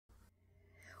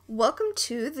Welcome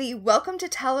to the Welcome to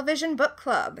Television Book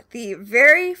Club, the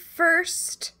very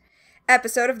first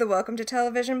episode of the Welcome to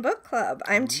Television Book Club.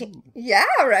 Yeah,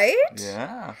 right?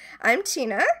 Yeah. I'm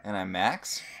Tina. And I'm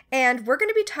Max. And we're going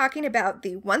to be talking about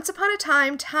the Once Upon a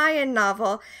Time tie-in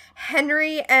novel,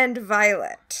 Henry and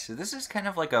Violet. So this is kind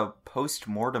of like a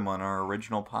post-mortem on our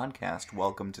original podcast,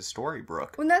 Welcome to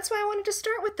Storybrooke. Well, that's why I wanted to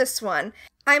start with this one.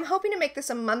 I'm hoping to make this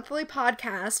a monthly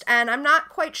podcast, and I'm not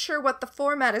quite sure what the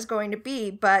format is going to be,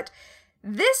 but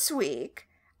this week,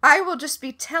 I will just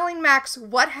be telling Max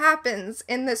what happens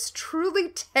in this truly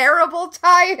terrible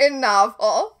tie-in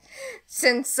novel,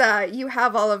 since you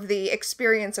have all of the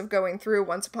experience of going through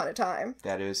Once Upon a Time.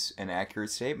 That is an accurate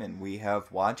statement. We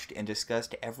have watched and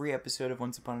discussed every episode of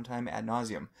Once Upon a Time ad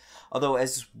nauseum. Although,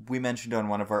 as we mentioned on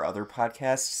one of our other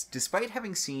podcasts, despite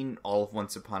having seen all of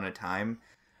Once Upon a Time,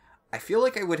 I feel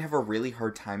like I would have a really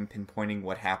hard time pinpointing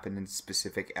what happened in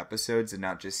specific episodes and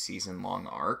not just season-long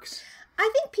arcs.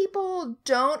 I think people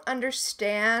don't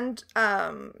understand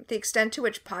the extent to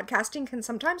which podcasting can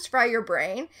sometimes fry your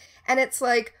brain. And it's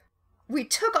like, we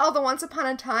took all the Once Upon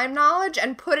a Time knowledge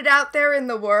and put it out there in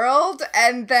the world,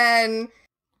 and then...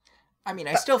 I mean,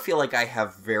 I still feel like I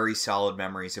have very solid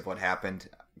memories of what happened,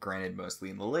 granted mostly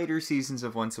in the later seasons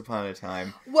of Once Upon a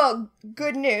Time. Well,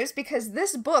 good news, because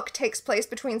this book takes place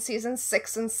between seasons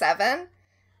 6 and 7.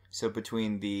 So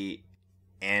between the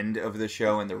end of the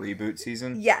show and the reboot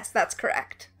season? Yes, that's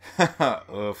correct.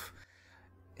 Oof.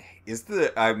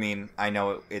 I mean, I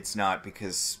know it's not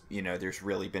because, there's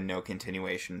really been no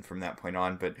continuation from that point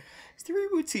on, but is the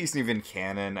reboot season even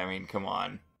canon? I mean, come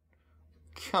on.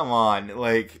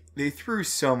 Like, they threw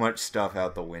so much stuff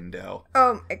out the window.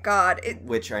 Oh my god.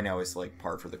 Which I know is, like,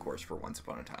 par for the course for Once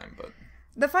Upon a Time, but...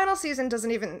 The final season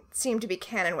doesn't even seem to be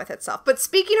canon with itself. But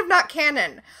speaking of not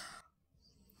canon,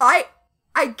 I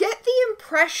get the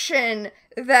impression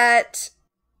that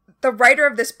the writer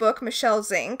of this book, Michelle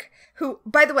Zink, who,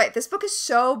 by the way, this book is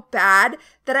so bad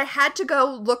that I had to go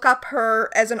look up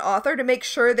her as an author to make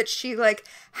sure that she,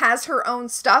 has her own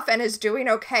stuff and is doing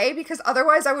okay, because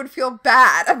otherwise I would feel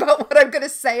bad about what I'm going to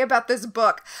say about this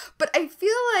book. But I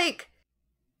feel like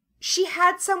she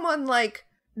had someone,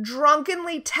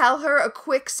 drunkenly tell her a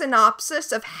quick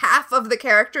synopsis of half of the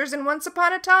characters in Once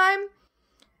Upon a Time,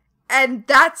 and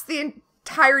that's the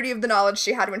entirety of the knowledge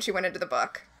she had when she went into the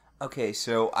book. Okay,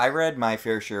 so I read my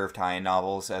fair share of tie-in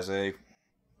novels as a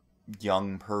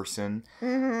young person.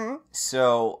 Mm-hmm.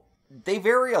 So they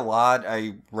vary a lot.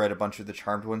 I read a bunch of the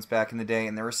Charmed ones back in the day,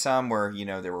 and there were some where,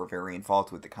 they were very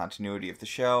involved with the continuity of the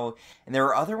show. And there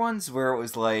were other ones where it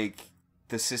was like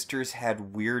the sisters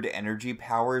had weird energy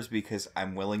powers, because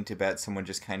I'm willing to bet someone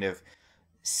just kind of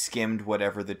skimmed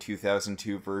whatever the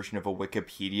 2002 version of a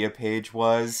Wikipedia page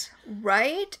was.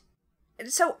 Right?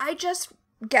 So I just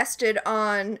guested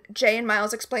on Jay and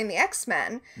Miles Explain the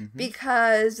X-Men,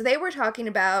 because they were talking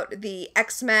about the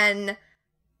X-Men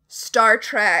Star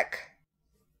Trek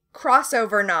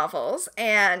crossover novels,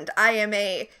 and I am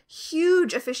a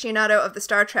huge aficionado of the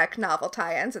Star Trek novel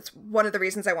tie-ins. It's one of the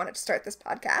reasons I wanted to start this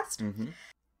podcast. Mm-hmm.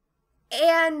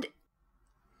 And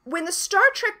when the Star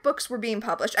Trek books were being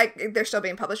published, they're still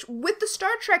being published, with the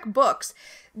Star Trek books,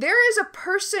 there is a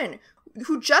person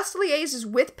who just liaises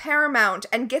with Paramount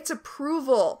and gets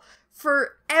approval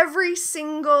for every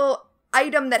single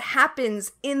item that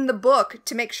happens in the book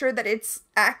to make sure that it's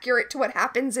accurate to what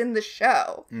happens in the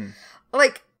show.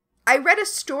 I read a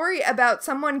story about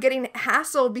someone getting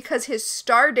hassled because his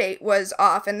star date was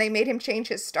off, and they made him change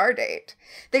his star date.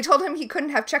 They told him he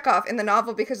couldn't have Chekhov in the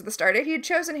novel because of the star date he had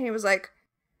chosen, and he was like,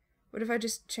 what if I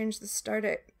just change the star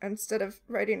date instead of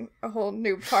writing a whole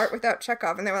new part without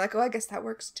Chekhov? And they were like, oh, I guess that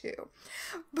works too.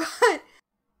 But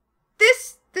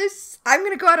this, I'm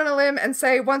going to go out on a limb and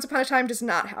say Once Upon a Time does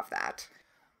not have that.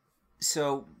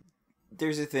 So,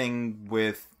 there's a thing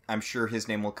with, I'm sure his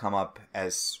name will come up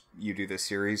as you do this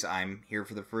series. I'm here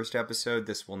for the first episode.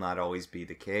 This will not always be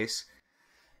the case.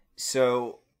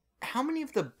 So, how many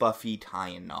of the Buffy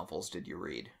tie-in novels did you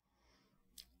read?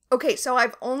 Okay, so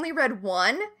I've only read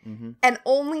one, and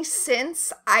only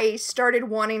since I started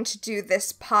wanting to do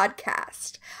this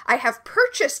podcast. I have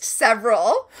purchased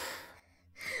several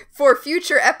for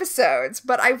future episodes,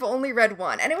 but I've only read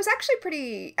one. And it was actually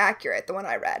pretty accurate, the one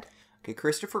I read. Okay,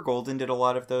 Christopher Golden did a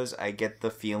lot of those. I get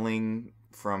the feeling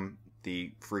from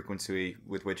the frequency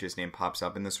with which his name pops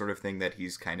up in this sort of thing that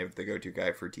he's kind of the go-to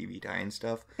guy for TV tie-in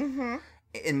stuff. Mm-hmm.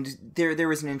 And there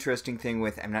was an interesting thing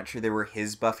with, I'm not sure they were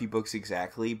his Buffy books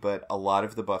exactly, but a lot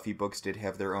of the Buffy books did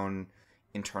have their own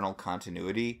internal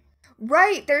continuity.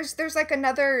 Right, there's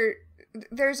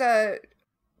a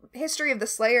History of the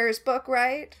Slayers book,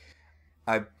 right?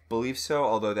 I believe so,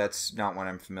 although that's not what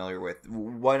I'm familiar with.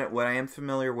 What I am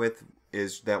familiar with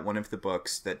is that one of the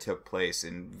books that took place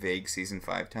in vague season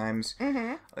 5 times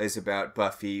is about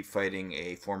Buffy fighting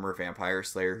a former vampire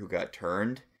slayer who got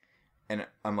turned. And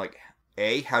I'm like,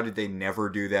 A, how did they never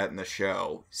do that in the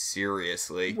show?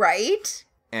 Seriously. Right?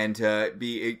 And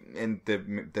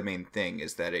the main thing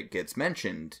is that it gets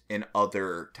mentioned in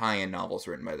other tie-in novels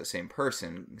written by the same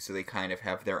person, so they kind of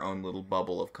have their own little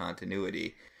bubble of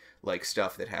continuity. Like,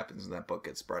 stuff that happens in that book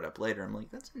gets brought up later. I'm like,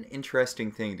 that's an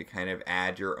interesting thing to kind of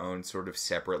add your own sort of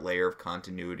separate layer of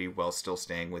continuity while still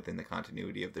staying within the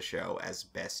continuity of the show as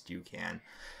best you can.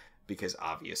 Because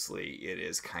obviously it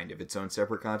is kind of its own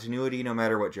separate continuity, no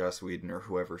matter what Joss Whedon or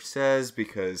whoever says,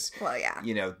 because, well, yeah.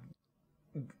 You know,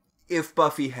 if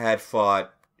Buffy had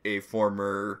fought a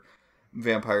former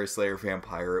vampire slayer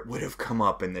vampire, it would have come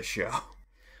up in the show.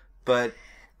 But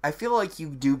I feel like you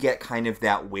do get kind of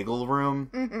that wiggle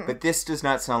room, but this does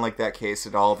not sound like that case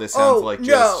at all. This sounds like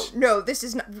just... No, this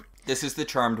is not... This is the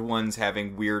Charmed Ones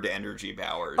having weird energy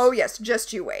powers. Oh, yes,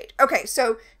 just you wait. Okay,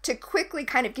 so to quickly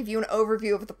kind of give you an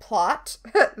overview of the plot.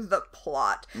 The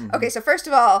plot. Okay, so first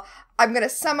of all, I'm going to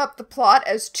sum up the plot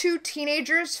as 2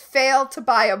 teenagers fail to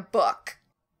buy a book.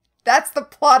 That's the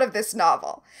plot of this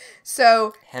novel.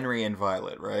 So... Henry and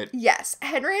Violet, right? Yes.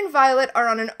 Henry and Violet are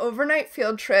on an overnight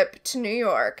field trip to New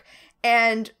York,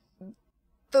 and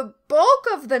the bulk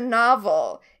of the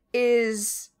novel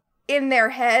is in their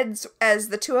heads as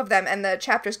the two of them, and the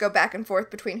chapters go back and forth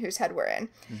between whose head we're in.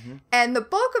 And the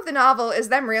bulk of the novel is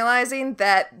them realizing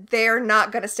that they're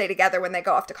not going to stay together when they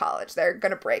go off to college. They're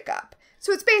going to break up.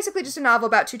 So it's basically just a novel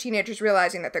about 2 teenagers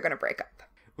realizing that they're going to break up.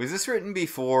 Was this written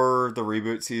before the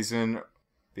reboot season?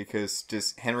 Because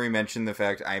does Henry mention the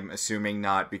fact, I'm assuming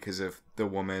not because of the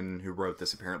woman who wrote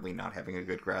this apparently not having a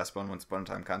good grasp on Once Upon a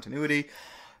Time continuity,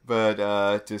 but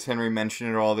does Henry mention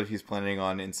at all that he's planning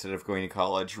on, instead of going to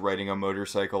college, riding a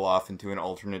motorcycle off into an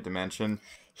alternate dimension?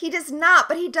 He does not,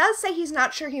 but he does say he's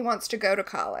not sure he wants to go to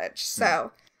college,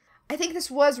 so... I think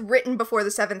this was written before the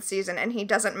 7th season, and he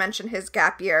doesn't mention his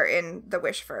gap year in the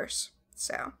Wishverse,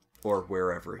 so... Or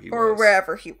wherever he was. Or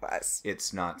wherever he was.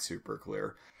 It's not super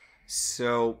clear.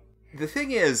 So, the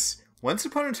thing is, Once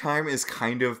Upon a Time is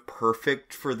kind of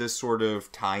perfect for this sort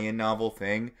of tie-in novel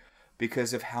thing,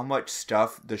 because of how much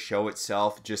stuff the show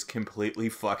itself just completely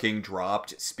fucking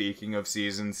dropped, speaking of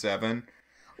season 7.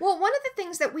 Well, one of the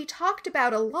things that we talked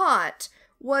about a lot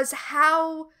was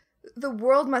how the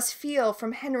world must feel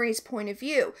from Henry's point of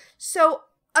view. So,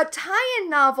 a tie-in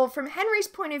novel from Henry's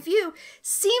point of view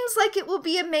seems like it will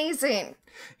be amazing.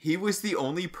 He was the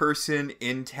only person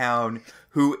in town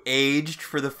who aged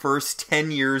for the first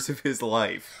 10 years of his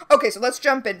life. Okay, so let's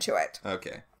jump into it.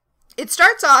 Okay. It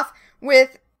starts off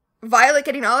with Violet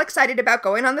getting all excited about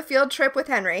going on the field trip with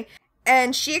Henry,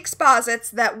 and she exposits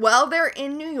that while they're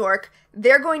in New York,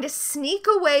 they're going to sneak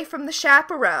away from the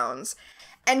chaperones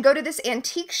and go to this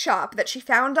antique shop that she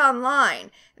found online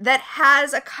that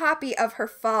has a copy of her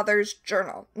father's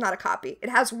journal. Not a copy. It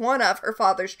has one of her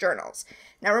father's journals.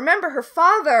 Now remember, her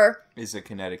father... is a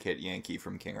Connecticut Yankee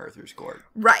from King Arthur's Court.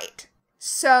 Right.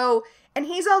 So, and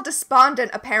he's all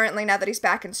despondent, apparently, now that he's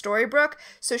back in Storybrooke.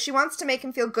 So she wants to make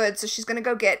him feel good, so she's going to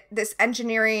go get this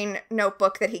engineering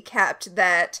notebook that he kept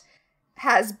that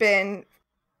has been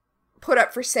put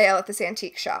up for sale at this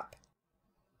antique shop.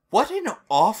 What an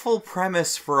awful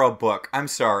premise for a book. I'm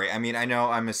sorry. I mean, I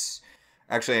know I'm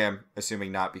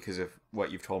assuming not because of what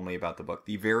you've told me about the book.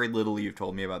 The very little you've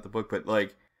told me about the book, but,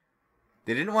 like,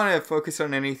 they didn't want to focus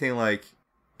on anything, like,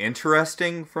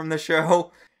 interesting from the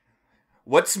show.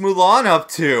 What's Mulan up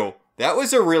to? That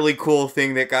was a really cool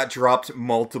thing that got dropped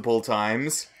multiple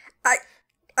times.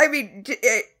 I mean,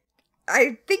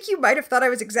 I think you might have thought I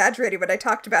was exaggerating when I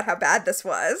talked about how bad this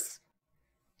was.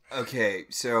 Okay,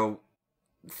 so...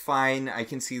 fine, I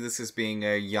can see this as being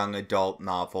a young adult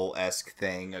novel-esque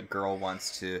thing. A girl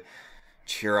wants to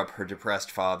cheer up her depressed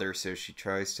father, so she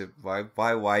tries to...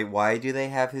 Why do they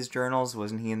have his journals?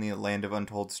 Wasn't he in the Land of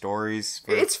Untold Stories?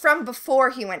 It's from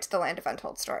before he went to the Land of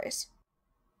Untold Stories.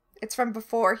 It's from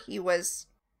before he was...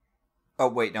 Oh,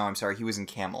 wait, no, I'm sorry. He was in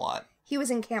Camelot. He was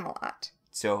in Camelot.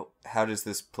 So, how does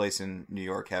this place in New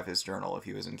York have his journal if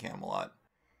he was in Camelot?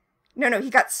 No, he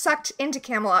got sucked into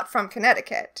Camelot from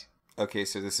Connecticut. Okay,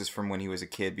 so this is from when he was a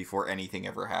kid before anything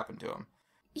ever happened to him.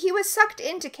 He was sucked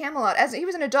into Camelot as he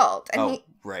was an adult, and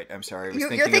right. I'm sorry. You're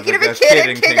thinking of a kid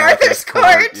in King Arthur's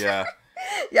Court. Yeah.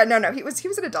 Yeah. No. He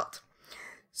was an adult.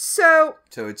 So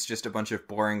it's just a bunch of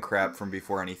boring crap from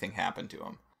before anything happened to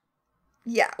him.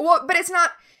 Yeah. Well, but it's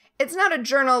not a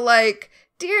journal like,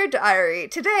 Dear Diary,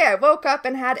 today I woke up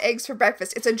and had eggs for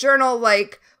breakfast. It's a journal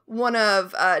like, one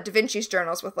of Da Vinci's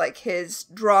journals with, like, his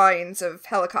drawings of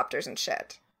helicopters and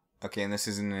shit. Okay, and this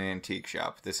isn't an antique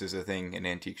shop. This is a thing an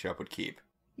antique shop would keep.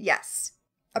 Yes,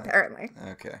 apparently.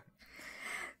 Okay.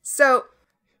 So...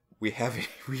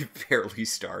 We've barely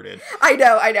started. I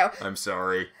know. I'm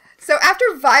sorry. So after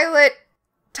Violet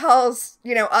tells,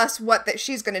 us what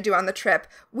she's going to do on the trip,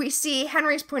 we see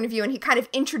Henry's point of view, and he kind of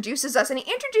introduces us, and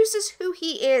he introduces who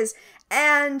he is,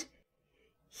 and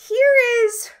here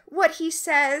is what he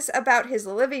says about his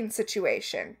living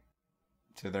situation.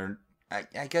 So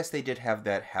I guess they did have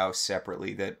that house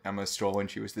separately that Emma stole when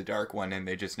she was the Dark One, and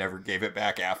they just never gave it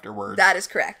back afterwards. That is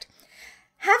correct.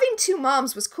 Having two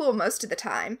moms was cool most of the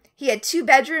time. He had 2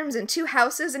 bedrooms and 2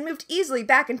 houses and moved easily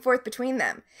back and forth between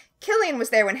them. Killian was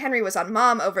there when Henry was on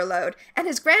mom overload, and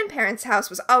his grandparents'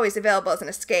 house was always available as an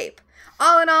escape.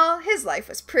 All in all, his life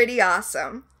was pretty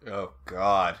awesome. Oh,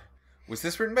 God. Was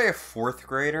this written by a 4th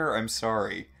grader? I'm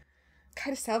sorry.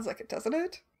 Kind of sounds like it, doesn't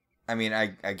it? I mean, I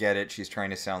get it. She's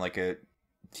trying to sound like a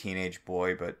teenage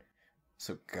boy, but...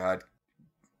 So, God...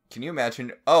 Can you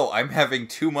imagine? Oh, I'm having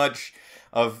too much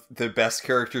of the best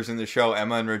characters in the show,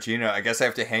 Emma and Regina. I guess I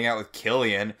have to hang out with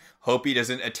Killian. Hope he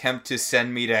doesn't attempt to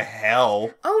send me to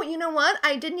hell. Oh, you know what?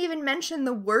 I didn't even mention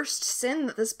the worst sin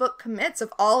that this book commits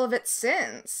of all of its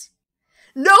sins.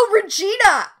 No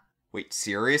Regina! Wait,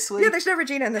 seriously? Yeah, there's no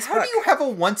Regina in this book. How do you have a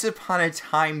Once Upon a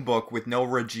Time book with no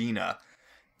Regina?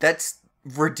 That's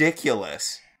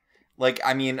ridiculous. Like,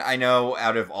 I mean, I know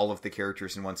out of all of the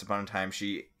characters in Once Upon a Time,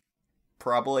 she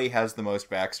probably has the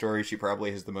most backstory. She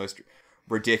probably has the most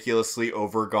ridiculously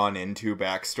overgone into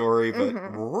backstory, but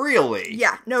really?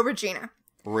 Yeah, no Regina.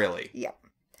 Really? Yep.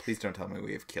 Please don't tell me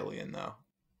we have Killian, though.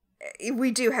 We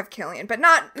do have Killian, but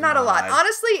not a lot.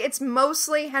 Honestly, it's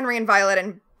mostly Henry and Violet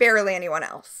and barely anyone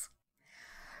else.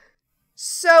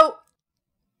 So,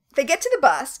 they get to the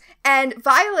bus, and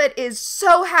Violet is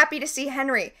so happy to see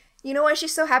Henry. You know why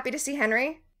she's so happy to see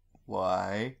Henry?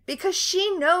 Why? Because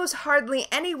she knows hardly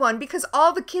anyone, because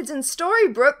all the kids in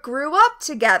Storybrooke grew up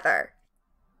together.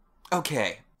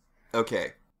 Okay.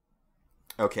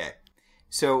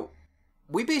 So,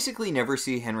 we basically never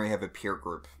see Henry have a peer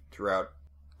group throughout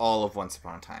all of Once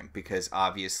Upon a Time, because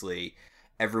obviously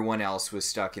everyone else was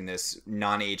stuck in this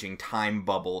non-aging time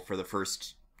bubble for the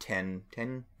first 10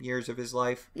 years of his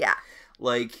life. Yeah.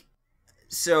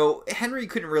 So, Henry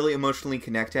couldn't really emotionally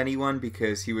connect to anyone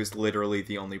because he was literally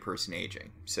the only person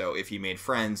aging. So, if he made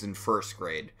friends in 1st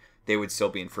grade, they would still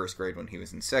be in 1st grade when he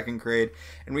was in 2nd grade.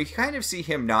 And we kind of see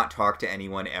him not talk to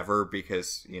anyone ever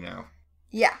because,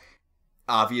 Yeah.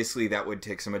 Obviously, that would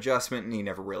take some adjustment, and he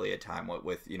never really had time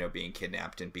with being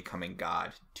kidnapped and becoming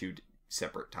God 2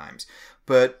 separate times.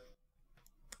 But,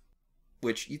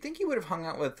 which, you think he would have hung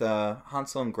out with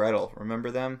Hansel and Gretel.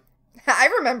 Remember them? I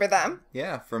remember them.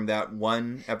 Yeah, from that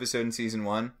one episode in season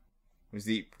 1. It was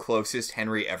the closest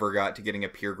Henry ever got to getting a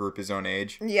peer group his own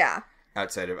age. Yeah.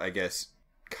 Outside of, I guess,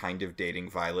 kind of dating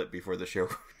Violet before the show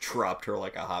dropped her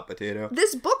like a hot potato.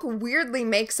 This book weirdly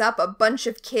makes up a bunch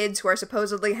of kids who are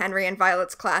supposedly Henry and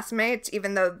Violet's classmates,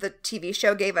 even though the TV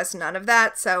show gave us none of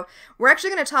that. So we're actually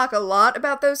going to talk a lot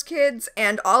about those kids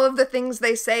and all of the things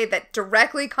they say that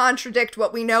directly contradict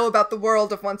what we know about the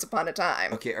world of Once Upon a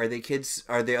Time. Okay, are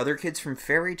they other kids from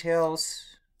fairy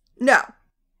tales? No.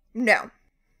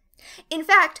 In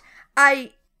fact,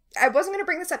 I wasn't going to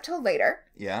bring this up till later.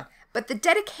 Yeah. But the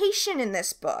dedication in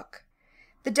this book,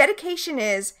 the dedication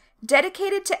is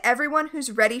dedicated to everyone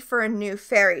who's ready for a new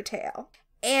fairy tale.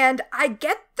 And I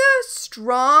get the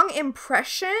strong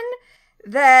impression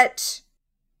that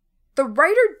the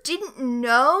writer didn't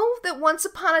know that Once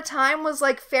Upon a Time was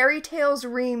like fairy tales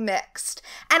remixed.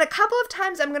 And a couple of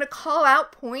times I'm going to call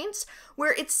out points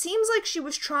where it seems like she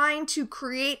was trying to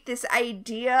create this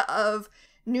idea of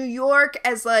New York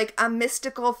as like a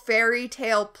mystical fairy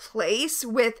tale place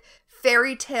with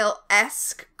fairy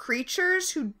tale-esque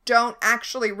creatures who don't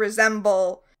actually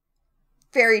resemble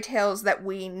fairy tales that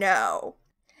we know.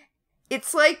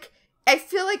 It's like, I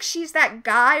feel like she's that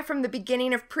guy from the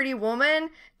beginning of Pretty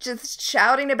Woman, just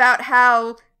shouting about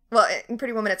how, well, in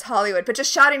Pretty Woman it's Hollywood, but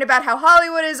just shouting about how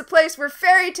Hollywood is a place where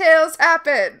fairy tales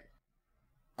happen.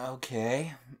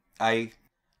 Okay.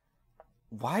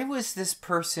 Why was this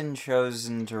person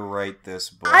chosen to write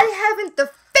this book? I haven't the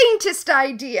faintest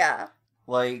idea.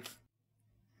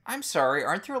 I'm sorry,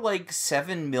 aren't there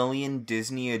 7 million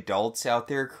Disney adults out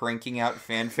there cranking out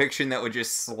fan fiction that would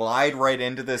just slide right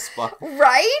into this spot?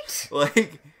 Right?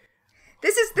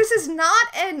 This is not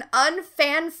an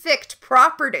unfanficked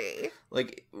property.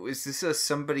 Was this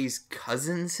somebody's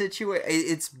cousin situation?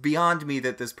 It's beyond me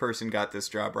that this person got this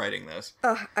job writing this.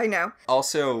 I know.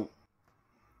 Also,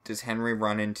 does Henry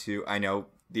run into, I know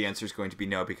the answer is going to be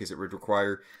no, because it would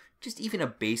require just even a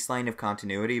baseline of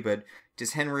continuity. But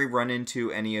does Henry run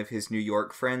into any of his New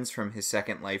York friends from his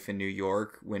second life in New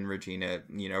York when Regina,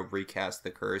 recast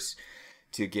the curse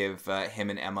to give him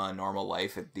and Emma a normal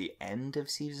life at the end of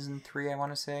season 3, I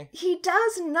want to say? He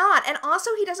does not. And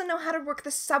also he doesn't know how to work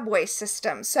the subway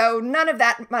system. So none of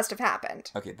that must have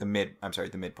happened. Okay, the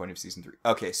midpoint of season 3.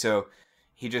 Okay, so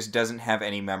he just doesn't have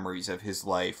any memories of his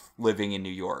life living in New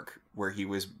York, where he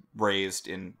was raised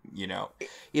in, he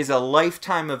has a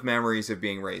lifetime of memories of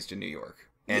being raised in New York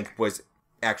and was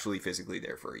actually physically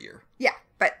there for a year. Yeah,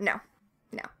 but no.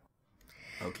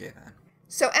 Okay, then.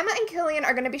 So Emma and Killian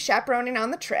are going to be chaperoning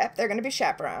on the trip. They're going to be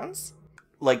chaperones.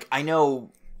 Like, I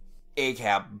know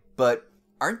ACAB, but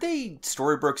aren't they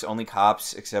Storybrooke's only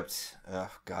cops, except, oh,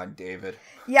 God, David.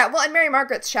 Yeah, well, and Mary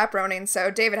Margaret's chaperoning,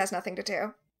 so David has nothing to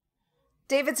do.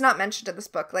 David's not mentioned in this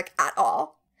book, like, at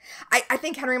all. I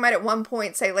think Henry might at one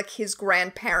point say, like, his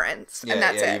grandparents, and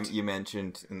that's it. You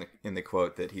mentioned in the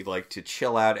quote that he liked to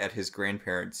chill out at his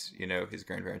grandparents, his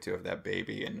grandparents who have that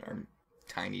baby and are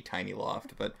tiny, tiny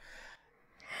loft, but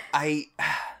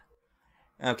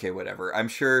okay, whatever. I'm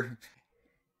sure,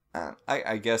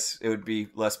 I guess it would be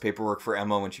less paperwork for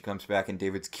Emma when she comes back and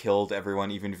David's killed everyone,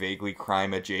 even vaguely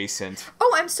crime adjacent.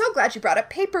 Oh, I'm so glad you brought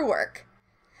up paperwork.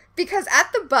 Because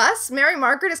at the bus, Mary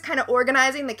Margaret is kind of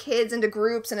organizing the kids into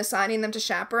groups and assigning them to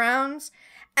chaperones.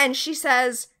 And she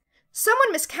says,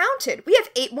 someone miscounted. We have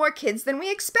 8 more kids than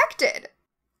we expected.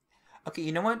 Okay,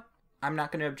 you know what? I'm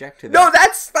not going to object to that. No,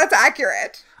 that's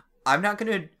accurate. I'm not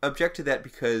going to object to that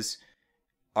because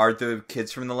are the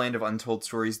kids from the Land of Untold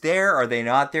Stories there? Are they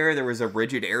not there? There was a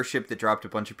rigid airship that dropped a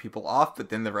bunch of people off, but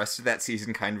then the rest of that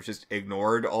season kind of just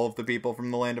ignored all of the people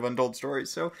from the Land of Untold Stories.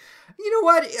 So, you know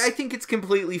what? I think it's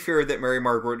completely fair that Mary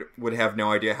Margaret would have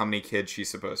no idea how many kids she's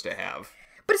supposed to have.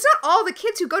 But it's not all the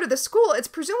kids who go to the school. It's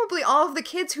presumably all of the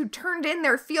kids who turned in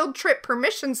their field trip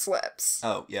permission slips.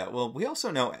 Oh, yeah. Well, we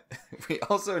also know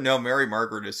Mary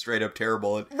Margaret is straight up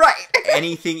terrible at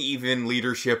anything even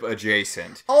leadership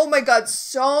adjacent. Oh my God.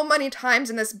 So many times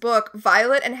in this book,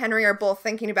 Violet and Henry are both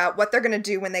thinking about what they're going to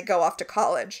do when they go off to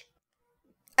college.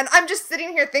 And I'm just sitting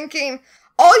here thinking,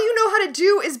 all you know how to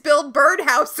do is build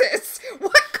birdhouses.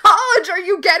 What college are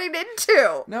you getting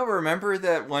into? No, remember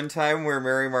that one time where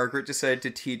Mary Margaret decided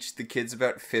to teach the kids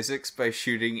about physics by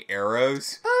shooting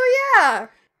arrows? Oh, yeah.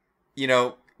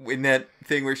 In that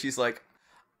thing where she's like,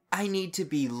 I need to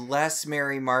be less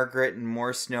Mary Margaret and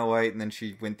more Snow White, and then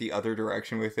she went the other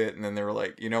direction with it, and then they were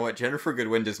like, you know what, Jennifer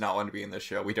Goodwin does not want to be in this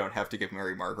show. We don't have to give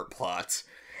Mary Margaret plots.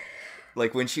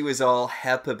 Like, when she was all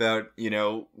hep about,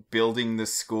 building the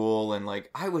school, and like,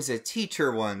 I was a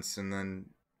teacher once, and then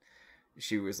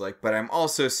she was like, but I'm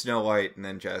also Snow White, and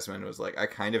then Jasmine was like, I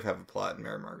kind of have a plot, and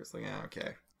Mary Margaret's like, yeah,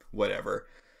 okay, whatever.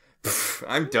 Pfft,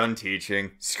 I'm done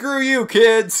teaching. Screw you,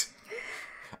 kids!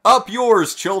 Up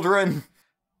yours, children!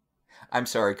 I'm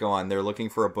sorry, go on. They're looking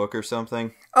for a book or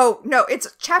something? Oh, no,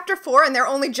 it's chapter 4, and they're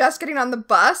only just getting on the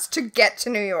bus to get to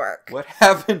New York. What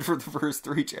happened for the first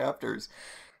 3 chapters?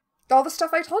 All the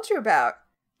stuff I told you about.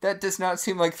 That does not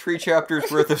seem like 3 chapters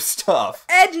worth of stuff.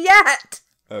 And yet!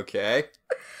 Okay.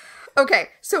 Okay,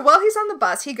 so while he's on the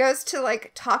bus, he goes to,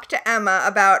 talk to Emma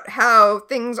about how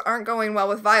things aren't going well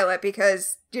with Violet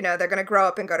because, they're gonna grow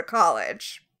up and go to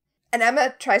college. And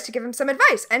Emma tries to give him some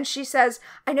advice, and she says,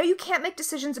 I know you can't make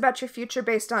decisions about your future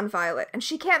based on Violet, and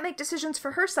she can't make decisions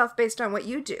for herself based on what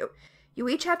you do. You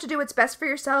each have to do what's best for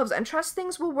yourselves and trust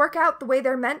things will work out the way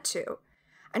they're meant to.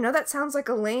 I know that sounds like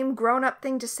a lame grown-up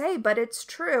thing to say, but it's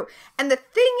true. And the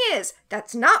thing is,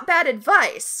 that's not bad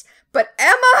advice. But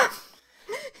Emma,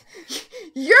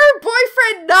 your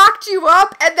boyfriend knocked you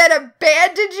up and then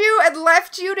abandoned you and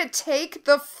left you to take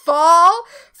the fall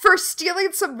for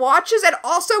stealing some watches and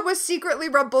also was secretly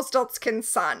Rumpelstiltskin's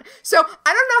son. So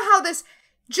I don't know how this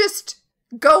just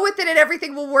go with it and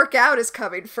everything will work out is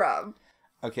coming from.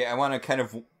 Okay, I want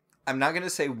to I'm not going to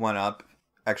say one up.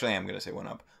 Actually, I am going to say one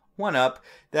up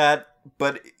that,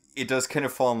 but it does kind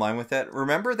of fall in line with that.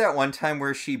 Remember that one time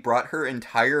where she brought her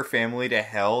entire family to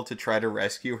hell to try to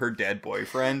rescue her dead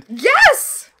boyfriend?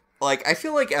 Yes! I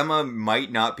feel like Emma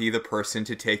might not be the person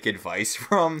to take advice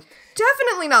from.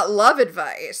 Definitely not love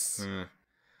advice.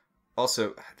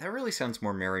 Also, that really sounds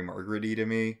more Mary Margaret-y to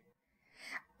me.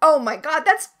 Oh my God,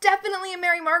 that's definitely a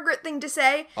Mary Margaret thing to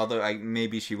say. Although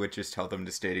maybe she would just tell them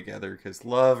to stay together because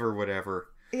love or whatever.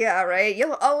 Yeah, right?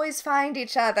 You'll always find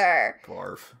each other.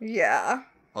 Barf. Yeah.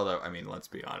 Although, let's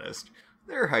be honest.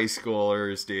 They're high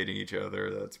schoolers dating each other.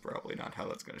 That's probably not how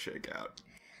that's going to shake out.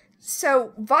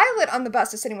 So, Violet on the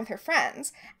bus is sitting with her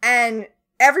friends, and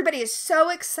everybody is so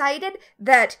excited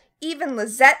that even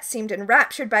Lizette seemed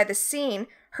enraptured by the scene.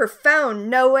 her phone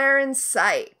nowhere in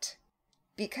sight.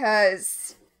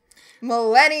 Because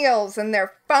millennials and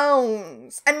their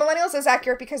phones. And millennials is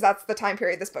accurate because that's the time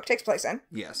period this book takes place in.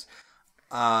 Yes.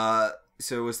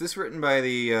 So was this written by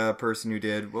the person who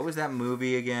did, what was that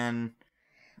movie again?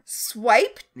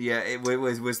 Swiped? Yeah, it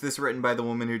was this written by the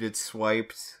woman who did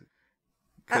Swiped?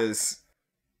 Because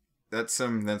that's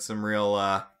some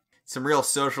real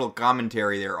social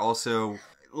commentary there. Also,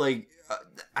 like,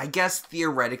 I guess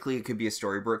theoretically it could be a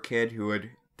Storybrooke kid who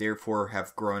would therefore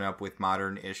have grown up with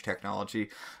modern-ish technology.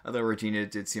 Although Regina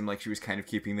did seem like she was kind of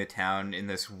keeping the town in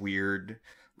this weird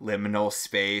liminal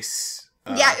space.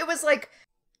 Yeah, it was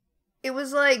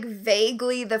like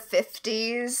vaguely the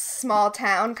 50s small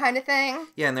town kind of thing.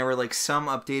 Yeah, and there were like some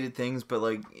updated things, but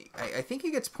like I think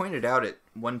it gets pointed out at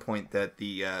one point that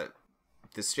the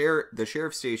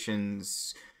sheriff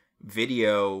station's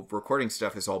video recording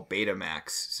stuff is all Betamax.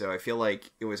 So I feel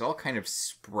like it was all kind of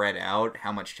spread out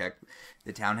how much tech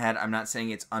the town had. I'm not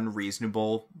saying it's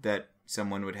unreasonable that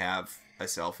someone would have a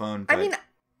cell phone. But... I mean,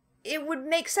 it would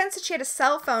make sense that she had a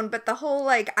cell phone, but the whole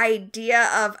like idea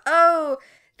of, oh,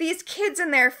 these kids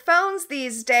and their phones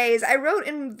these days, I wrote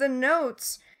in the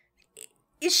notes,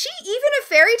 is she even a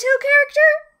fairy tale character?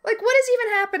 Like, what is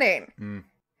even happening?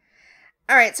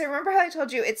 Alright, so remember how I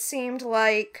told you it seemed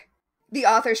like the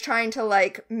author's trying to,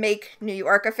 like, make New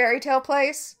York a fairy tale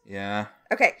place? Yeah.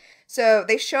 Okay, so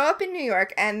they show up in New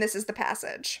York, and this is the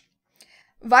passage.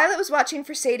 Violet was watching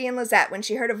for Sadie and Lizette when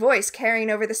she heard a voice carrying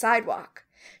over the sidewalk.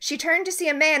 She turned to see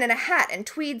a man in a hat and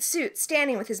tweed suit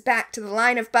standing with his back to the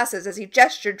line of buses as he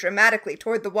gestured dramatically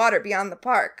toward the water beyond the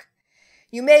park.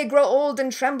 You may grow old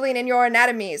and trembling in your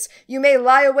anatomies. You may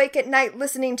lie awake at night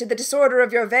listening to the disorder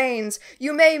of your veins.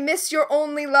 You may miss your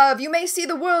only love. You may see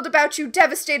the world about you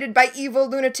devastated by evil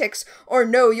lunatics, or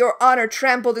know your honor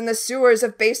trampled in the sewers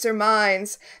of baser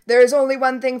minds. There is only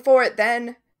one thing for it,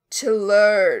 then. To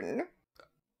learn.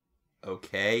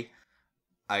 Okay.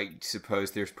 I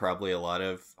suppose there's probably a lot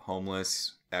of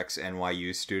homeless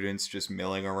ex-NYU students just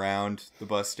milling around the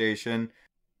bus station.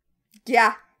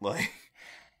 Yeah. Like,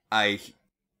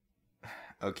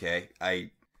 Okay, I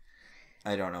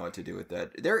don't know what to do with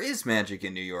that. There is magic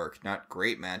in New York. Not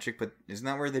great magic, but isn't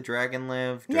that where the dragon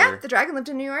lived? Yeah, the dragon lived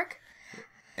in New York.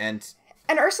 And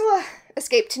Ursula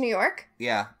escaped to New York.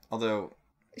 Yeah, although...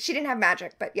 She didn't have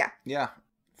magic, but yeah. Yeah,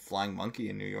 flying monkey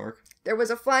in New York. There was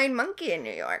a flying monkey in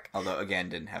New York. Although, again,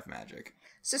 didn't have magic.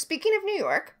 So speaking of New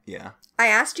York... Yeah. I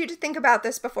asked you to think about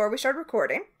this before we started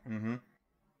recording. Mm-hmm.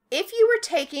 If you were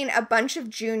taking a bunch of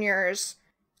juniors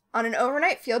on an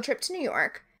overnight field trip to New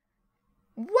York,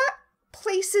 what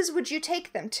places would you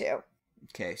take them to?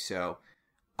 Okay, so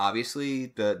obviously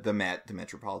the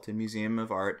Metropolitan Museum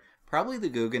of Art, probably the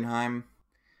Guggenheim.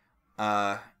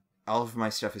 All of my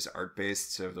stuff is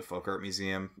art-based, so the Folk Art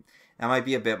Museum. That might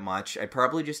be a bit much. I'd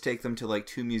probably just take them to like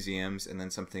 2 museums and then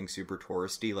something super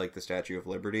touristy like the Statue of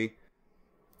Liberty.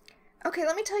 Okay,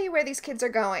 let me tell you where these kids are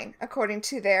going according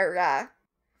to their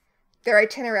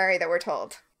itinerary that we're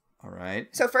told. All right.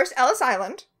 So first, Ellis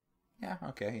Island. Yeah,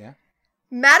 okay, yeah.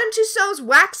 Madame Tussauds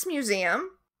Wax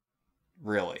Museum.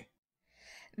 Really?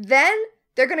 Then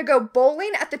they're going to go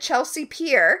bowling at the Chelsea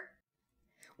Pier.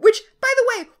 Which, by the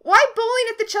way, why bowling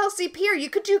at the Chelsea Pier? You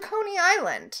could do Coney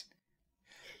Island.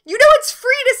 You know it's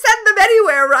free to send them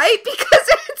anywhere, right? Because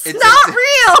it's not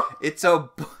real. It's a...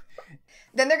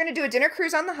 Then they're going to do a dinner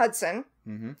cruise on the Hudson.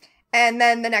 Mm-hmm. And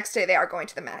then the next day they are going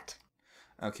to the Met.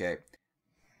 Okay.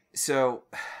 So...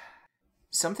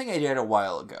 Something I did a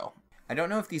while ago. I don't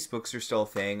know if these books are still a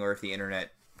thing or if the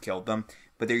internet killed them,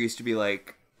 but there used to be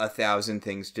like 1,000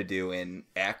 things to do in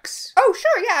X. Oh,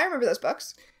 sure, yeah, I remember those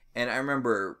books. And I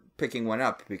remember picking one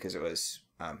up because it was,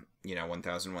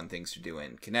 1001 things to do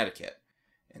in Connecticut.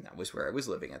 And that was where I was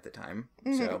living at the time.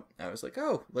 Mm-hmm. So I was like,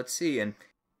 oh, let's see. And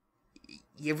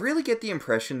you really get the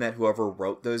impression that whoever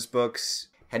wrote those books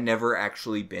had never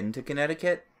actually been to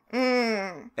Connecticut.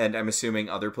 Mm. And I'm assuming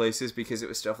other places because it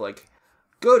was stuff like,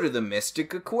 go to the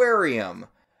Mystic Aquarium.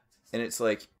 And it's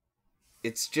like,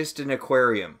 it's just an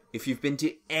aquarium. If you've been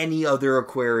to any other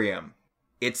aquarium,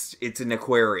 it's an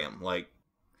aquarium. Like,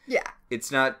 yeah.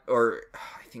 It's not, or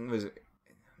I think it was,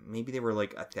 maybe there were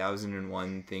like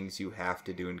 1,001 things you have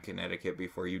to do in Connecticut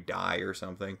before you die or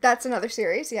something. That's another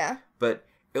series, yeah. But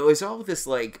it was all this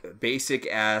like basic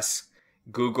ass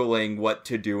Googling what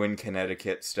to do in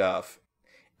Connecticut stuff.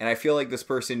 And I feel like this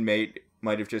person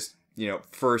might have just,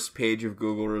 first page of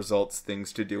Google results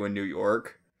things to do in New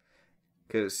York.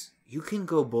 Because you can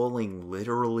go bowling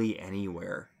literally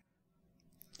anywhere.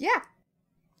 Yeah.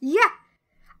 Yeah.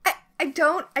 I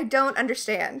don't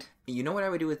understand. You know what I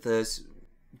would do with this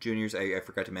juniors, I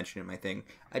forgot to mention it in my thing,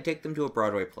 I'd take them to a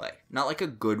Broadway play. Not like a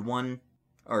good one,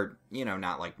 or,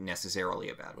 not like necessarily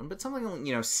a bad one, but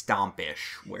something,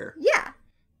 Stomp-ish, where... Yeah.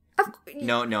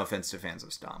 No offense to fans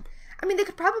of Stomp. I mean, they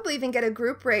could probably even get a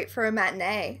group rate for a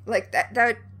matinee. Like,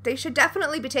 that they should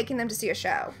definitely be taking them to see a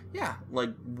show. Yeah,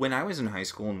 like, when I was in high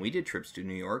school and we did trips to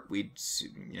New York, we'd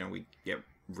get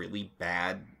really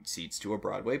bad seats to a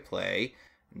Broadway play,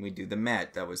 and we'd do the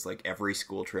Met. That was, like, every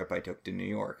school trip I took to New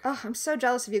York. Oh, I'm so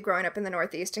jealous of you growing up in the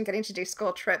Northeast and getting to do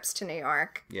school trips to New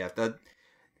York. Yeah,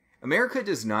 America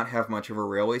does not have much of a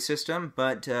railway system,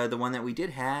 but the one that we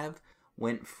did have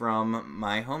went from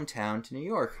my hometown to New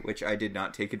York, which I did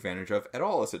not take advantage of at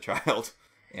all as a child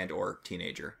and or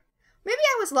teenager. Maybe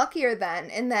I was luckier then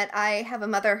in that I have a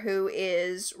mother who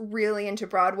is really into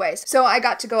Broadway. So I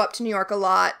got to go up to New York a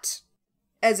lot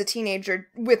as a teenager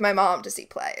with my mom to see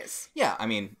plays. Yeah, I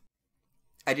mean,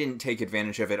 I didn't take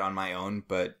advantage of it on my own,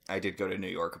 but I did go to New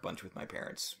York a bunch with my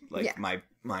parents. Like, yeah.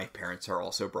 My parents are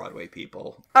also Broadway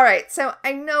people. All right, so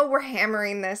I know we're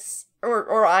hammering this,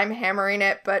 or I'm hammering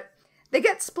it, but they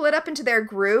get split up into their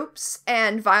groups,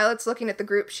 and Violet's looking at the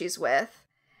group she's with.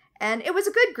 And it was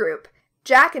a good group.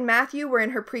 Jack and Matthew were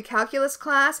in her pre-calculus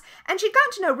class, and she'd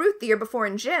gotten to know Ruth the year before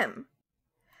in gym.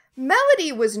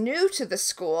 Melody was new to the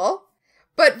school,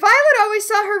 but Violet always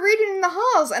saw her reading in the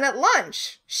halls and at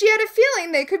lunch. She had a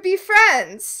feeling they could be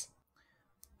friends.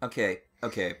 Okay.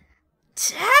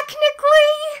 Technically,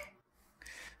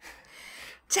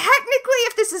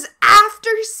 if this is after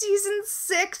season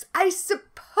 6, I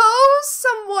suppose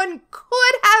someone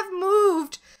could have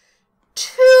moved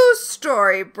to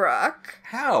Storybrooke.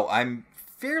 How? I'm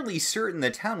fairly certain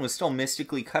the town was still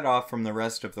mystically cut off from the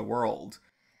rest of the world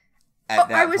at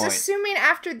that I was point. Assuming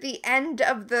after the end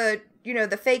of the,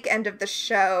 the fake end of the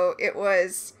show, it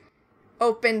was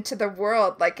open to the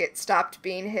world, like it stopped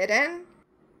being hidden.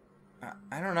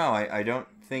 I don't know. I don't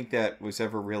think that was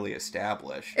ever really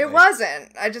established. It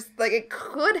wasn't. I just, it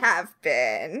could have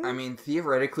been. I mean,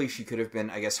 theoretically, she could have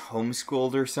been, I guess,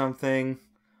 homeschooled or something.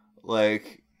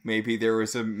 Like, maybe there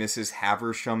was a Mrs.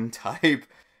 Havisham type,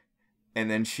 and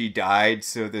then she died,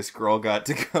 so this girl got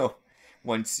to go.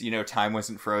 Once, time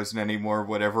wasn't frozen anymore,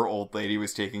 whatever old lady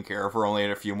was taking care of her only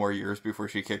had a few more years before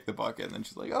she kicked the bucket, and then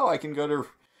she's like, oh, I can go to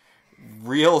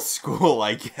real school.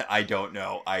 I don't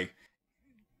know.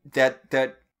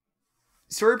 That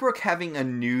Storybrooke having a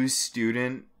new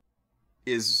student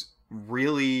is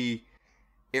really...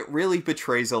 It really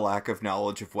betrays a lack of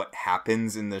knowledge of what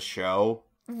happens in the show.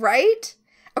 Right?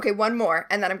 Okay, one more,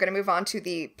 and then I'm going to move on to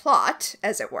the plot,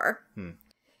 as it were.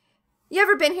 You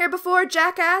ever been here before?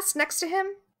 Jack asked, next to him.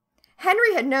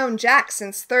 Henry had known Jack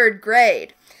since 3rd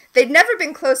grade. They'd never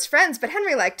been close friends, but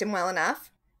Henry liked him well enough.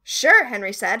 Sure,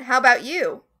 Henry said. How about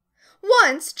you?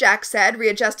 Once, Jack said,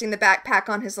 readjusting the backpack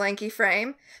on his lanky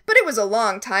frame. But it was a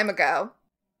long time ago.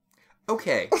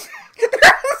 Okay.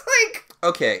 Like...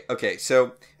 Okay,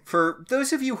 so... For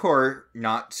those of you who are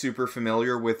not super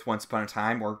familiar with Once Upon a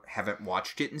Time or haven't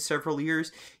watched it in several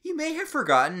years, you may have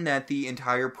forgotten that the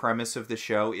entire premise of the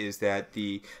show is that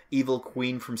the evil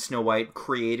queen from Snow White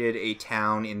created a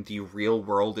town in the real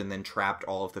world and then trapped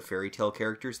all of the fairy tale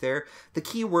characters there. The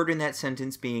key word in that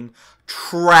sentence being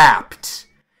trapped.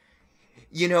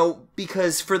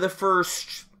 Because for the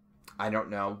first, I don't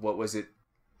know, what was it,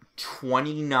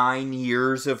 29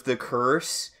 years of the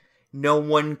curse... No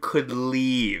one could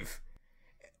leave.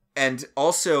 And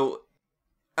also,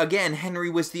 again, Henry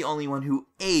was the only one who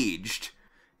aged.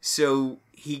 So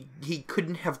he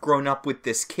couldn't have grown up with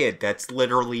this kid. That's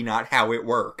literally not how it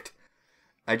worked.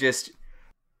 This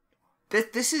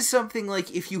is something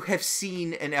like if you have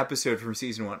seen an episode from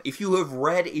season 1. If you have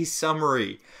read a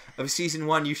summary of season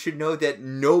 1, you should know that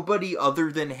nobody other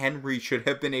than Henry should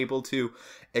have been able to,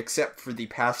 except for the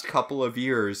past couple of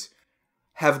years...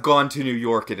 have gone to New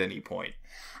York at any point.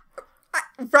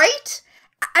 Right?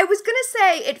 I was gonna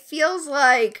say, it feels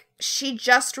like she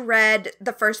just read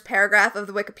the first paragraph of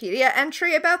the Wikipedia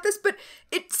entry about this, but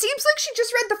it seems like she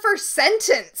just read the first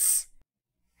sentence.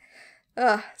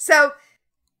 So,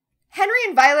 Henry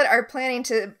and Violet are planning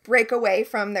to break away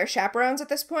from their chaperones at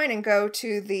this point and go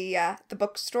to the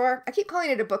bookstore. I keep calling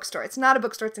it a bookstore. It's not a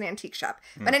bookstore, it's an antique shop.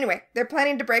 But anyway, they're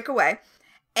planning to break away.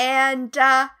 And,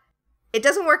 it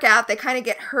doesn't work out. They kind of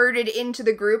get herded into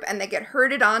the group, and they get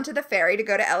herded onto the ferry to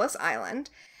go to Ellis Island.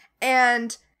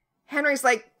 And Henry's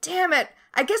like, damn it,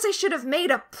 I guess I should have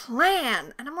made a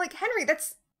plan. And I'm like, Henry,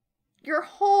 that's your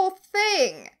whole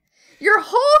thing. Your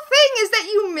whole thing is that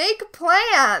you make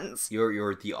plans.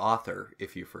 You're the author,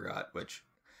 if you forgot, which,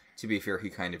 to be fair, he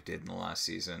kind of did in the last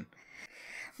season.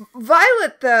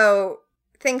 Violet, though,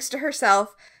 thinks to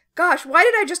herself, gosh, why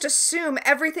did I just assume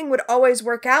everything would always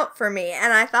work out for me?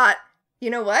 And I thought, you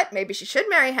know what? Maybe she should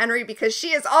marry Henry because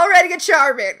she is already a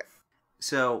charming.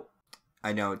 So,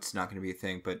 I know it's not going to be a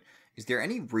thing, but is there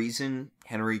any reason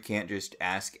Henry can't just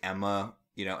ask Emma,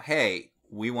 hey,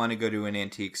 we want to go to an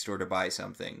antique store to buy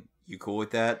something. You cool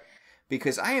with that?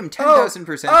 Because I am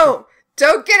 10,000% Oh,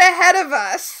 don't get ahead of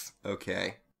us.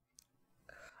 Okay.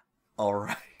 All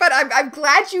right. But I'm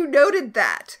glad you noted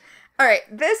that. All right,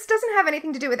 this doesn't have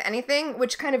anything to do with anything,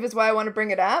 which kind of is why I want to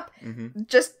bring it up. Mm-hmm.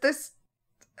 Just this...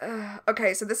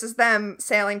 okay, so this is them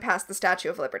sailing past the Statue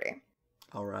of Liberty.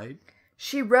 All right.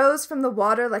 She rose from the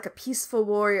water like a peaceful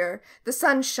warrior, the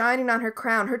sun shining on her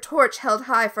crown, her torch held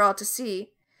high for all to see.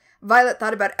 Violet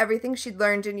thought about everything she'd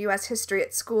learned in U.S. history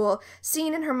at school,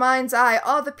 seeing in her mind's eye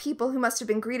all the people who must have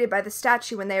been greeted by the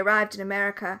statue when they arrived in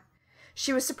America.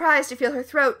 She was surprised to feel her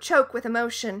throat choke with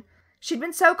emotion. She'd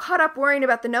been so caught up worrying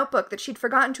about the notebook that she'd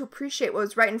forgotten to appreciate what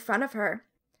was right in front of her.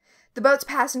 The boat's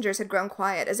passengers had grown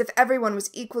quiet, as if everyone was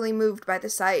equally moved by the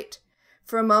sight.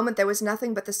 For a moment there was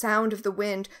nothing but the sound of the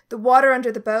wind, the water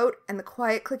under the boat, and the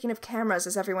quiet clicking of cameras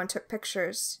as everyone took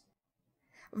pictures.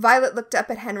 Violet looked up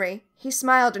at Henry. He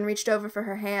smiled and reached over for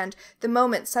her hand, the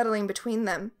moment settling between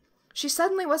them. She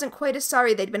suddenly wasn't quite as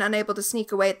sorry they'd been unable to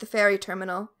sneak away at the ferry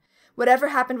terminal. Whatever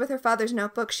happened with her father's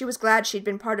notebook, she was glad she'd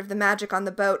been part of the magic on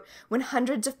the boat when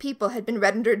hundreds of people had been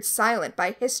rendered silent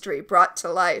by history brought to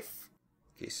life.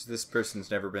 Okay, so this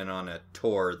person's never been on a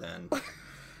tour, then.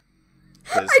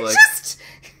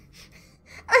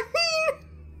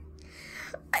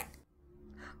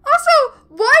 Also,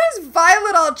 why is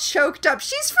Violet all choked up?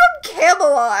 She's from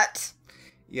Camelot!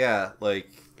 Yeah,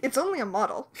 It's only a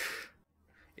model.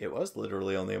 It was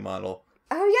literally only a model.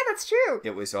 Oh, yeah, that's true.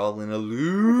 It was all an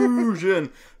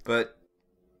illusion. But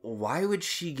why would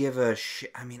she give a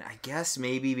shit? I mean, I guess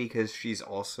maybe because she's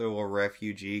also a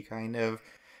refugee, kind of.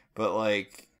 But, I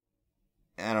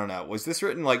don't know. Was this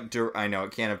written, I know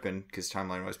it can't have been because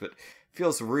timeline was, but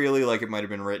feels really like it might have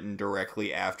been written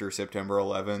directly after September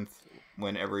 11th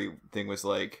when everything was,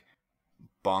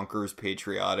 bonkers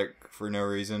patriotic for no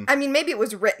reason. I mean, maybe it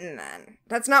was written then.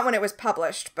 That's not when it was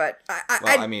published, but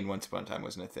I mean, Once Upon a Time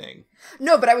wasn't a thing.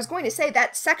 No, but I was going to say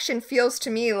that section feels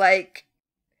to me like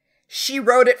she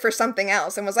wrote it for something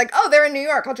else and was like, oh, they're in New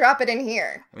York, I'll drop it in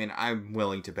here. I mean, I'm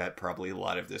willing to bet probably a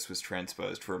lot of this was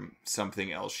transposed from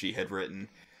something else she had written.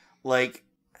 I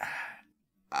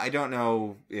don't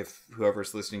know if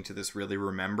whoever's listening to this really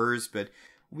remembers, but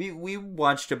we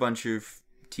watched a bunch of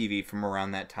TV from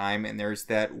around that time, and there's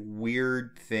that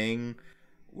weird thing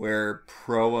where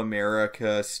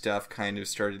pro-America stuff kind of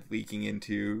started leaking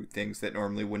into things that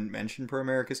normally wouldn't mention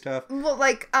pro-America stuff. Well,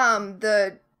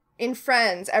 in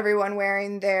Friends, everyone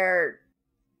wearing their,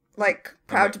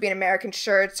 proud to be an American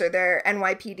shirts or their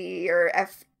NYPD or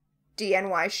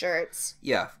FDNY shirts.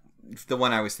 Yeah. The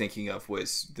one I was thinking of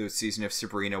was the season of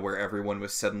Sabrina where everyone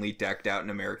was suddenly decked out in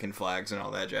American flags and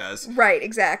all that jazz. Right,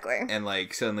 exactly. And,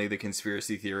 suddenly the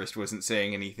conspiracy theorist wasn't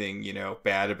saying anything,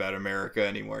 bad about America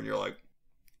anymore. And you're like,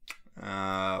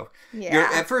 oh. Yeah.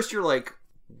 At first you're like,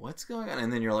 what's going on?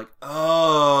 And then you're like,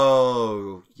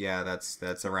 oh, yeah,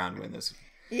 that's around when this...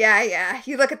 Yeah.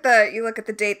 You look at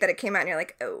the date that it came out and you're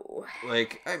like, oh.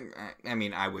 I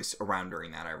mean, I was around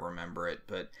during that. I remember it.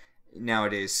 But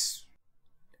nowadays...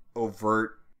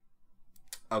 overt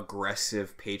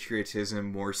aggressive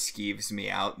patriotism more skeeves me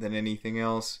out than anything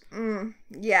else.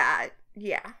 Yeah.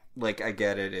 I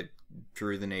get it. It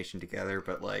drew the nation together,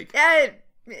 but let's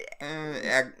not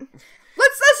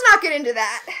get into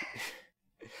that.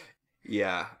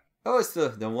 Yeah. Oh, it's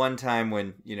the one time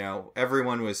when,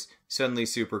 everyone was suddenly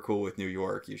super cool with New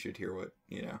York. You should hear what,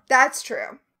 That's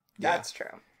true. That's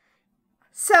true.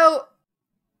 So,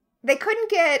 they couldn't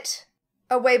get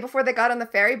away before they got on the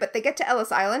ferry, but they get to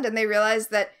Ellis Island and they realize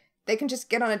that they can just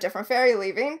get on a different ferry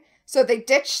leaving. So they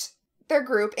ditch their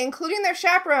group, including their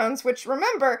chaperones, which,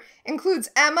 remember, includes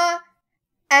Emma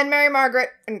and Mary Margaret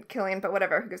and Killian, but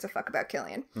whatever, who gives a fuck about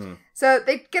Killian? So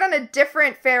they get on a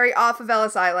different ferry off of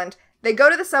Ellis Island. They go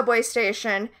to the subway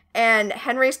station, and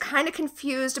Henry's kind of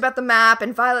confused about the map,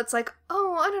 and Violet's like,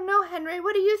 oh, I don't know, Henry,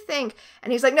 what do you think?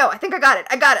 And he's like, no, I think I got it,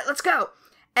 let's go.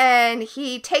 And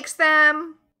he takes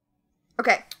them...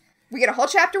 Okay, we get a whole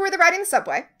chapter where they're riding the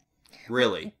subway.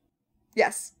 Really?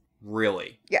 Yes.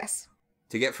 Really? Yes.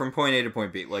 To get from point A to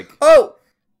point B, Oh!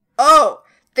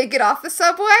 They get off the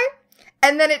subway,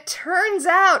 and then it turns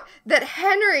out that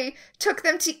Henry took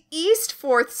them to East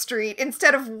 4th Street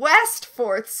instead of West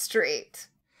 4th Street.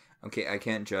 Okay, I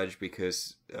can't judge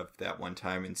because of that one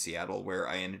time in Seattle where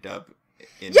I ended up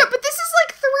in... Yeah, but this is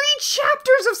 3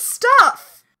 chapters of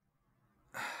stuff!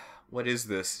 What is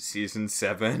this, season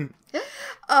 7?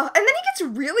 And then he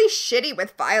gets really shitty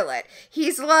with Violet.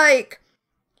 He's like,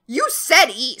 you said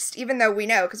east, even though we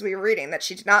know, because we were reading, that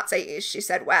she did not say east, she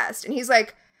said west. And he's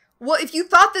like, well, if you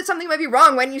thought that something might be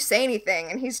wrong, why didn't you say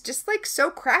anything? And he's just, like, so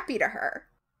crappy to her.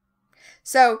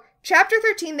 So, chapter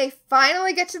 13, they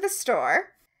finally get to the store,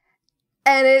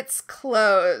 and it's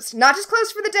closed. Not just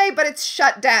closed for the day, but it's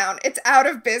shut down. It's out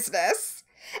of business.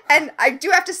 And I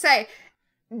do have to say,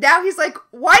 now he's like,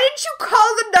 why didn't you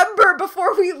call the number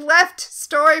before we left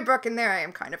Storybrooke? And there I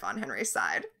am kind of on Henry's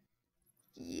side.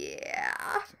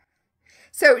 Yeah.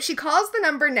 So she calls the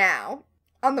number now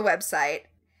on the website,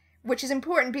 which is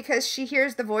important because she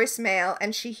hears the voicemail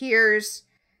and she hears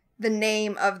the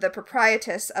name of the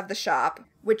proprietress of the shop,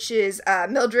 which is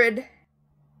Mildred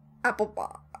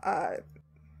Appleby.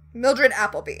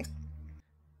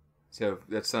 So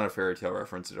that's not a fairy tale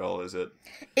reference at all, is it?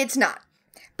 It's not.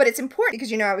 But it's important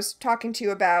because, I was talking to you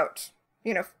about,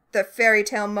 the fairy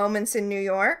tale moments in New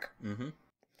York. Mm-hmm.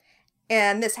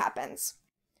 And this happens.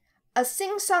 A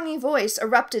sing-songy voice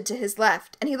erupted to his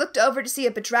left, and he looked over to see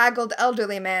a bedraggled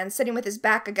elderly man sitting with his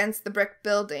back against the brick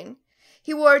building.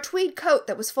 He wore a tweed coat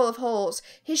that was full of holes,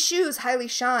 his shoes highly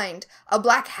shined, a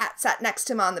black hat sat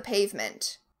next him on the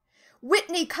pavement.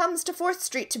 Whitney comes to 4th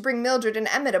Street to bring Mildred and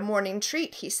Emmett a morning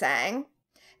treat, he sang.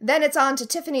 Then it's on to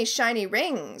Tiffany's shiny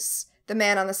rings, the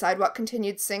man on the sidewalk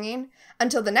continued singing,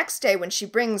 until the next day when she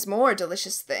brings more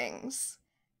delicious things.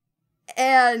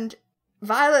 And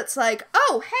Violet's like,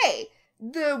 oh, hey,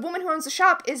 the woman who owns the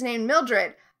shop is named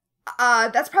Mildred.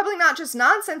 That's probably not just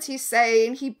nonsense he's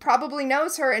saying. He probably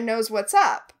knows her and knows what's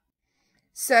up.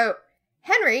 So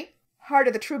Henry, heart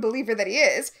of the true believer that he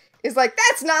is like,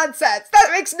 that's nonsense.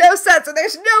 That makes no sense, and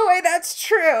there's no way that's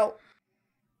true.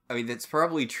 I mean, that's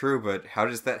probably true, but how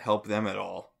does that help them at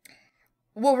all?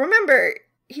 Well, remember,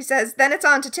 he says, then it's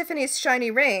on to Tiffany's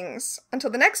shiny rings, until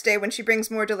the next day when she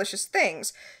brings more delicious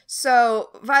things.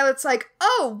 So Violet's like,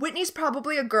 oh, Whitney's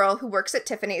probably a girl who works at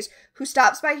Tiffany's, who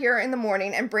stops by here in the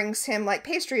morning and brings him, like,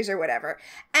 pastries or whatever.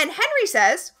 And Henry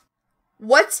says,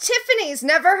 what's Tiffany's?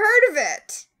 Never heard of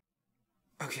it.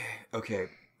 Okay.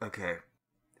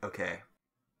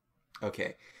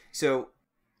 So,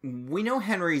 we know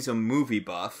Henry's a movie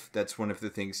buff. That's one of the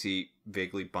things he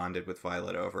vaguely bonded with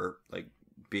Violet over, like,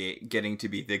 getting to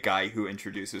be the guy who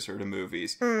introduces her to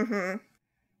movies. Mm-hmm.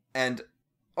 And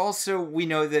also, we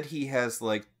know that he has,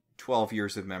 like, 12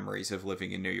 years of memories of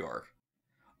living in New York.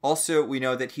 Also, we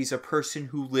know that he's a person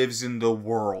who lives in the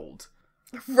world.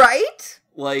 Right?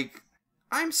 Like,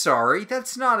 I'm sorry,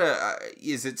 that's not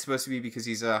is it supposed to be because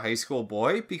he's a high school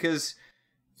boy? Because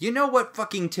you know what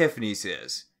fucking Tiffany's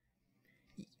is.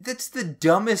 That's the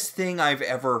dumbest thing I've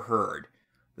ever heard.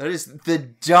 That is the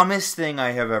dumbest thing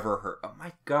I have ever heard. Oh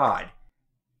my god.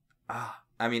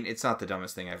 I mean, it's not the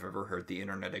dumbest thing I've ever heard. The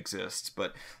internet exists,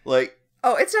 but, like...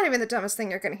 Oh, it's not even the dumbest thing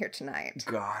you're going to hear tonight.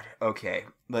 God, okay.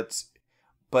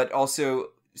 But also,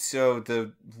 so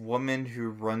the woman who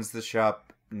runs the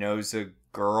shop knows a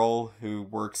girl who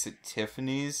works at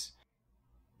Tiffany's?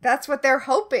 That's what they're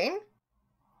hoping.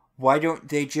 Why don't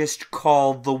they just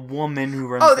call the woman who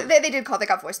runs... Oh, they did call. They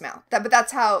got voicemail. But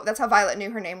that's how Violet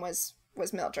knew her name was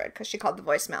Mildred, because she called the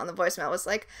voicemail, and the voicemail was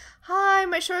like, hi,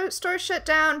 my store's shut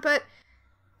down, but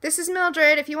this is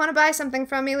Mildred. If you want to buy something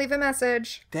from me, leave a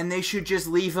message. Then they should just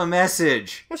leave a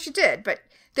message. Well, she did, but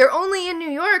they're only in New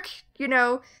York,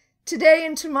 today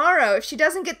and tomorrow. If she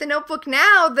doesn't get the notebook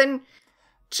now, then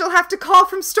she'll have to call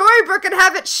from Storybrooke and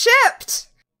have it shipped.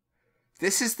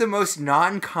 This is the most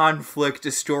non-conflict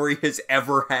a story has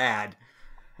ever had.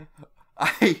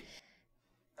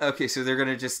 Okay, so they're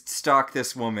gonna just stalk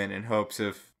this woman in hopes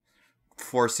of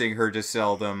forcing her to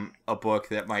sell them a book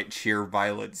that might cheer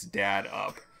Violet's dad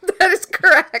up. That is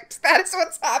correct. That is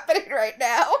what's happening right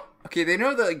now. Okay, they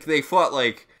know that they fought,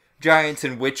 giants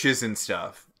and witches and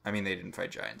stuff. I mean, they didn't fight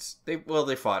giants. They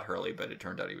fought Hurley, but it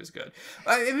turned out he was good.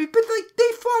 I mean, but,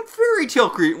 they fought fairy tale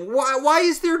creatures. Why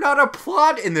is there not a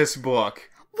plot in this book?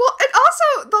 Well, and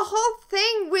also, the whole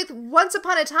thing with Once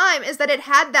Upon a Time is that it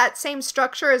had that same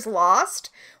structure as Lost,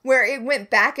 where it went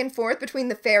back and forth between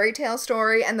the fairy tale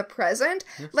story and the present.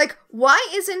 Like, why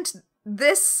isn't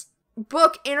this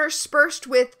book interspersed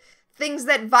with things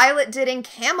that Violet did in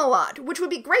Camelot, which would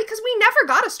be great, because we never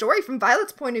got a story from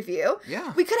Violet's point of view.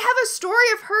 Yeah. We could have a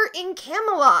story of her in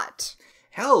Camelot.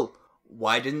 Hell,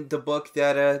 why didn't the book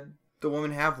that the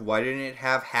woman have, why didn't it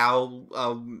have how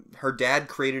her dad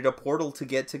created a portal to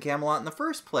get to Camelot in the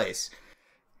first place?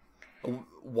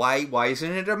 Why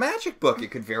isn't it a magic book?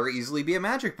 It could very easily be a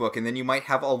magic book, and then you might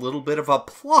have a little bit of a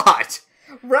plot.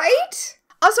 Right?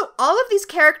 Also, all of these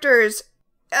characters...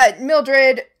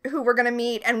 Mildred, who we're going to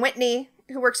meet, and Whitney,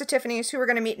 who works at Tiffany's, who we're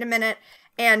going to meet in a minute,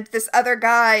 and this other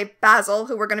guy, Basil,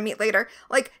 who we're going to meet later.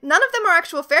 Like, none of them are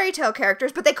actual fairy tale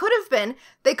characters, but they could have been.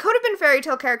 They could have been fairy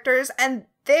tale characters, and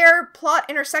their plot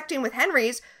intersecting with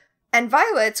Henry's and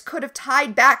Violet's could have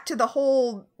tied back to the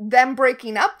whole them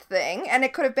breaking up thing, and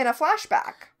it could have been a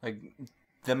flashback. Like,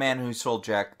 the man who sold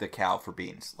Jack the cow for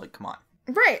beans. Like, come on.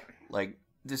 Right. Like,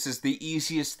 this is the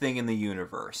easiest thing in the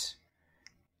universe.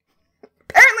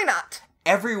 Apparently not.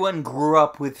 Everyone grew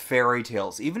up with fairy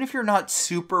tales, even if you're not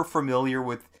super familiar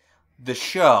with the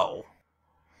show.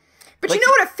 But like, you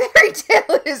know what a fairy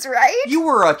tale is, right? You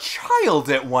were a child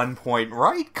at one point,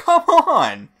 right? Come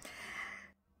on!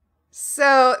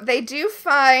 So, they do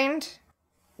find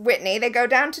Whitney. They go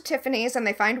down to Tiffany's and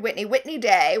they find Whitney. Whitney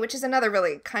Day, which is another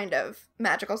really kind of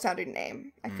magical sounding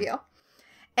name, I feel.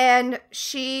 And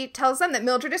she tells them that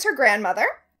Mildred is her grandmother,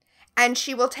 and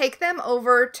she will take them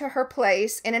over to her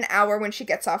place in an hour when she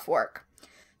gets off work.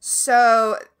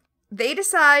 So they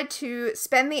decide to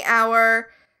spend the hour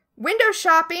window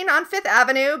shopping on Fifth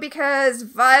Avenue because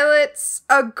Violet's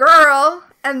a girl,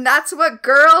 and that's what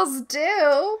girls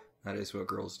do. That is what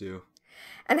girls do.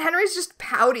 And Henry's just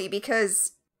pouty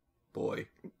because... Boy.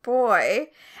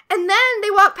 And then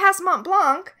they walk past Mont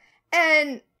Blanc,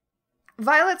 and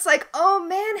Violet's like, oh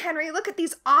man, Henry, look at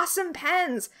these awesome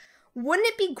pens. Wouldn't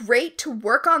it be great to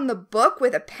work on the book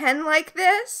with a pen like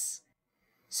this?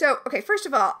 So, okay, first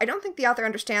of all, I don't think the author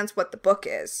understands what the book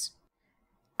is.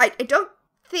 I don't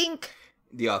think...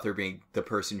 The author being the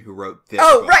person who wrote this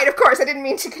book. Right, of course, I didn't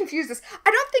mean to confuse this.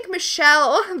 I don't think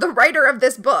Michelle, the writer of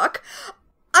this book,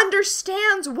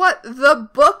 understands what the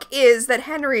book is that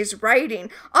Henry's writing.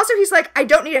 Also, he's like, I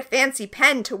don't need a fancy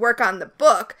pen to work on the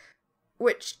book,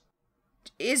 which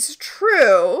is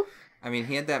true. I mean,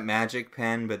 he had that magic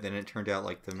pen, but then it turned out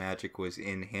like the magic was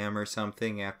in him or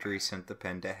something after he sent the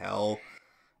pen to hell.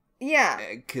 Yeah.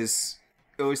 Because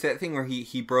it was that thing where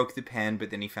he broke the pen,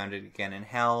 but then he found it again in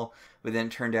hell. But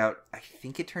then I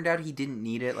think it turned out he didn't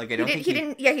need it. Like, I don't think he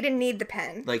didn't need the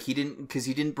pen. Like, because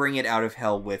he didn't bring it out of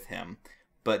hell with him.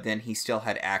 But then he still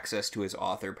had access to his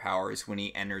author powers when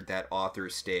he entered that author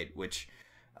state, which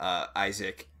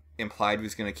Isaac implied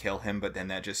was going to kill him, but then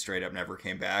that just straight up never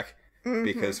came back. Mm-hmm.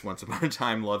 Because Once Upon a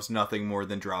Time loves nothing more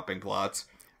than dropping plots.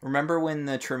 Remember when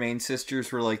the Tremaine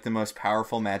sisters were like the most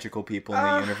powerful magical people in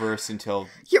the universe until...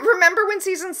 You remember when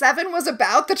season 7 was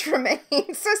about the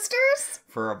Tremaine sisters?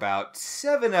 For about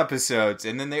 7 episodes,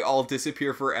 and then they all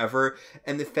disappear forever.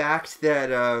 And the fact that,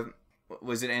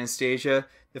 was it Anastasia?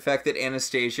 The fact that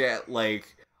Anastasia,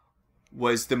 like,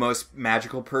 was the most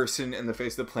magical person in the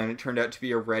face of the planet turned out to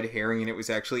be a red herring, and it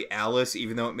was actually Alice,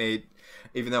 even though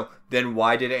then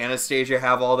why did Anastasia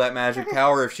have all that magic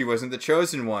power if she wasn't the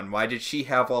chosen one? Why did she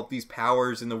have all these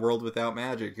powers in the world without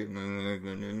magic? And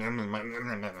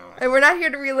we're not here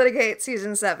to relitigate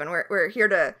season 7. We're here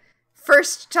to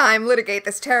first time litigate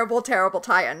this terrible, terrible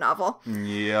tie-in novel.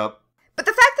 Yep. But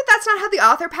the fact that that's not how the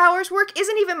author powers work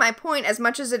isn't even my point as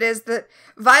much as it is that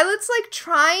Violet's like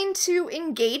trying to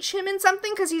engage him in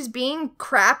something because he's being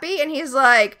crappy, and he's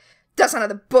like, that's not how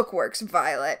the book works,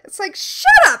 Violet. It's like, shut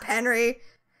up, Henry.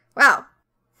 Wow.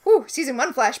 Whew, season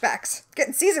 1 flashbacks.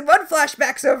 Getting season 1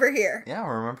 flashbacks over here. Yeah,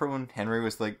 remember when Henry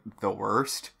was like the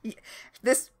worst?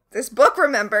 This book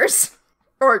remembers.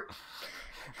 Or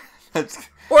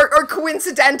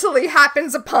coincidentally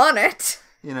happens upon it.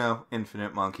 You know,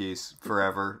 infinite monkeys,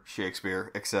 forever,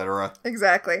 Shakespeare, etc.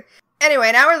 Exactly. Anyway,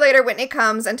 an hour later, Whitney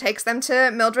comes and takes them to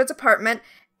Mildred's apartment,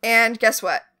 and guess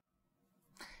what?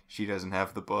 She doesn't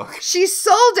have the book. She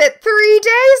sold it 3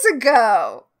 days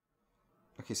ago!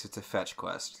 Okay, so it's a fetch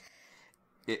quest.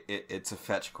 It's a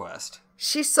fetch quest.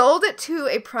 She sold it to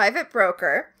a private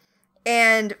broker,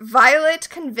 and Violet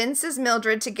convinces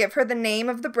Mildred to give her the name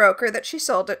of the broker that she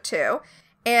sold it to,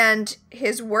 and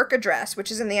his work address,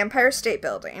 which is in the Empire State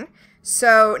Building.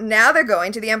 So now they're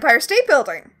going to the Empire State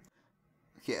Building.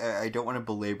 Okay, I don't want to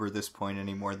belabor this point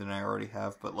any more than I already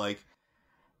have, but like,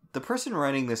 the person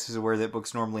writing this is aware that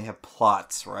books normally have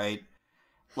plots, right?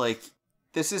 Like,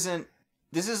 this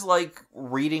is like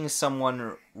reading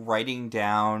someone writing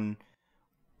down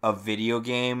a video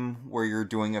game where you're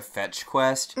doing a fetch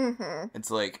quest. Mm-hmm. It's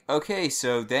like, okay,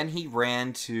 so then he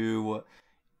ran to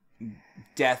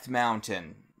Death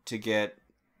Mountain to get,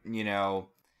 you know,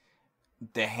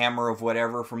 the hammer of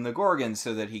whatever from the Gorgons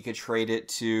so that he could trade it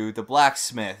to the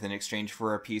blacksmith in exchange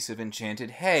for a piece of enchanted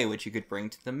hay, which he could bring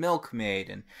to the milkmaid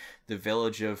and the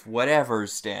village of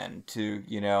whatever's den to,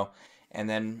 you know. And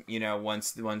then,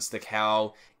 once the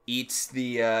cow eats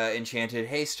the enchanted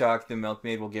haystack, the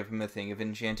milkmaid will give him a thing of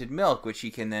enchanted milk, which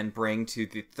he can then bring to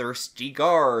the thirsty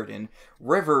guard in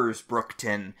Rivers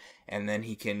Brookton. And then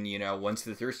he can, once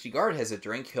the thirsty guard has a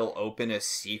drink, he'll open a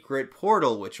secret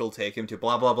portal, which will take him to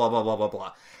blah, blah, blah, blah, blah, blah,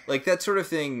 blah. Like, that sort of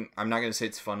thing, I'm not going to say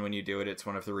it's fun when you do it. It's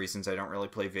one of the reasons I don't really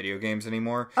play video games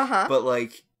anymore. Uh-huh. But,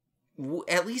 like,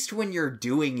 at least when you're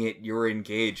doing it, you're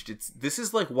engaged. This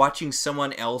is like watching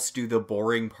someone else do the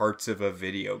boring parts of a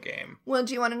video game. Well,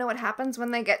 do you want to know what happens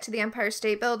when they get to the Empire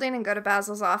State Building and go to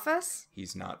Basil's office?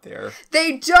 He's not there.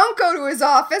 They don't go to his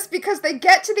office because they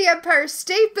get to the Empire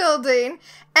State Building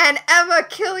and Emma,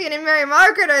 Killian, and Mary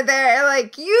Margaret are there.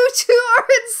 Like, you two are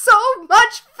in so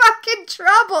much fucking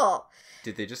trouble.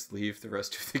 Did they just leave the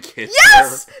rest of the kids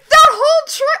Yes! there? That whole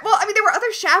trip! Well, I mean, there were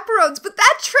other chaperones, but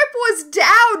that trip was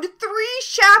down 3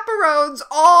 chaperones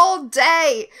all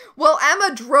day. While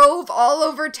Emma drove all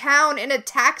over town in a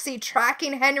taxi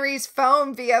tracking Henry's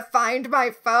phone via Find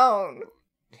My Phone.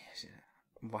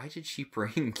 Why did she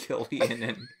bring Killian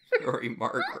and Mary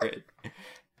Margaret?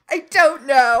 I don't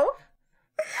know.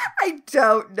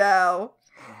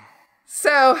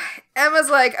 So Emma's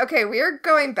like, okay, we're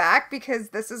going back because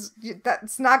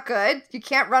that's not good. You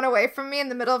can't run away from me in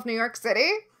the middle of New York City.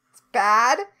 It's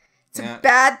bad. It's a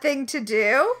bad thing to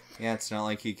do. Yeah, it's not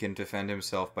like he can defend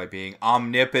himself by being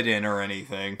omnipotent or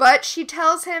anything. But she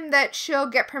tells him that she'll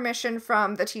get permission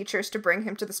from the teachers to bring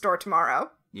him to the store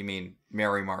tomorrow. You mean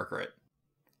Mary Margaret?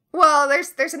 Well,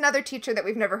 there's another teacher that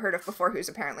we've never heard of before who's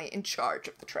apparently in charge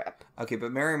of the trip. Okay,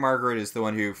 but Mary Margaret is the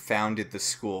one who founded the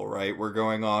school, right? We're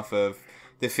going off of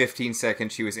the 15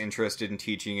 seconds she was interested in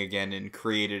teaching again and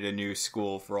created a new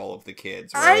school for all of the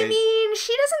kids, right? I mean,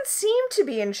 she doesn't seem to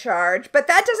be in charge, but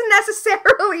that doesn't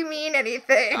necessarily mean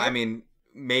anything. I mean,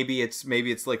 maybe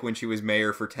it's like when she was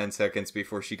mayor for 10 seconds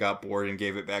before she got bored and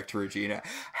gave it back to Regina.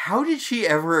 How did she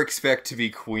ever expect to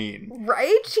be queen?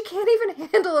 Right? She can't even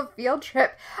handle a field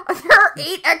trip. There are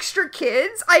 8 extra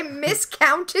kids. I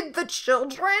miscounted the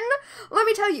children. Let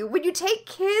me tell you, when you take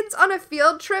kids on a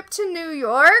field trip to New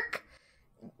York,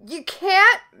 you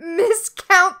can't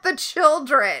miscount the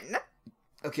children.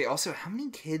 Okay, also, how many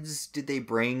kids did they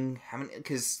bring? How many?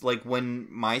 Because, like, when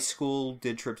my school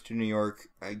did trips to New York,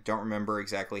 I don't remember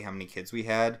exactly how many kids we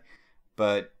had,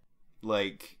 but,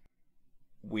 like,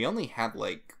 we only had,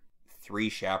 like, 3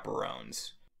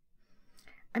 chaperones.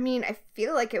 I mean, I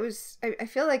feel like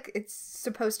it's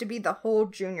supposed to be the whole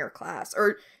junior class,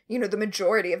 or, the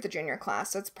majority of the junior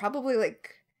class, so it's probably,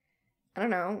 like, I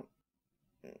don't know,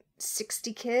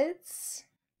 60 kids?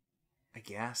 I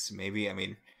guess, maybe, I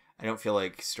mean, I don't feel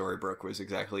like Storybrooke was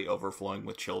exactly overflowing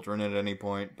with children at any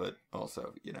point, but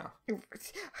also,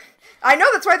 I know,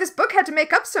 that's why this book had to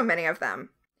make up so many of them.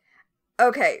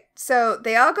 Okay, so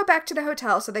they all go back to the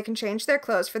hotel so they can change their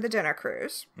clothes for the dinner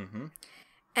cruise. Mm-hmm.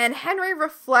 And Henry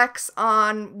reflects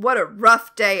on what a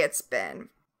rough day it's been.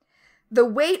 The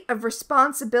weight of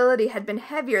responsibility had been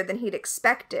heavier than he'd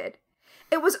expected.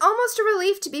 It was almost a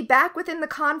relief to be back within the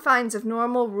confines of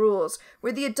normal rules,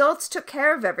 where the adults took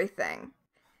care of everything.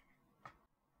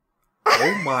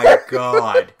 Oh my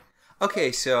god.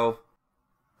 Okay, so,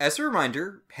 as a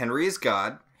reminder, Henry is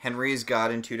God. Henry is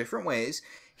God in 2 different ways.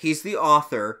 He's the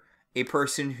author, a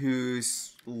person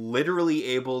who's literally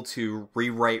able to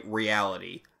rewrite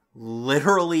reality.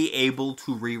 Literally able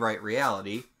to rewrite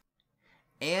reality.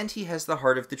 And he has the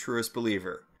heart of the truest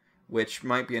believer, which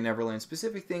might be a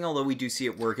Neverland-specific thing, although we do see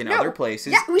it work in other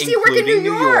places. Yeah, we see it work in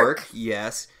New York.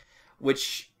 Yes,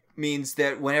 which means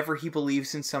that whenever he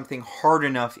believes in something hard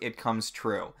enough, it comes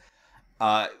true.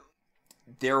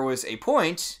 There was a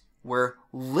point where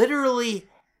literally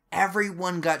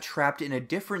everyone got trapped in a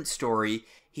different story.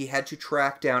 He had to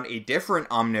track down a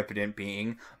different omnipotent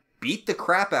being, beat the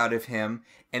crap out of him,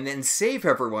 and then save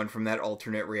everyone from that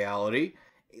alternate reality.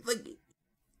 Like,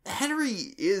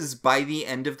 Henry is, by the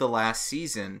end of the last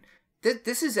season,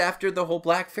 this is after the whole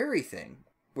Black Fairy thing,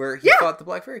 where he fought the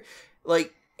Black Fairy.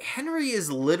 Like, Henry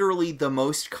is literally the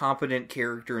most competent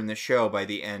character in the show by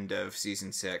the end of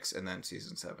season 6, and then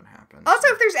season 7 happens. Also,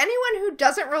 if there's anyone who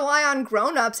doesn't rely on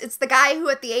grown-ups, it's the guy who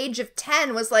at the age of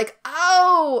 10 was like,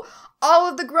 oh, all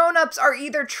of the grown-ups are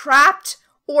either trapped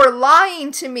or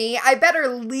lying to me. I better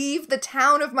leave the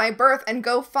town of my birth and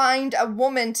go find a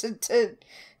woman to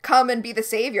come and be the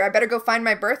savior. I better go find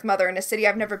my birth mother in a city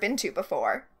I've never been to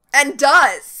before. And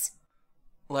does.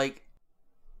 Like,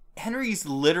 Henry's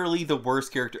literally the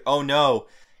worst character. Oh no,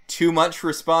 too much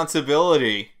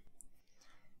responsibility.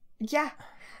 Yeah.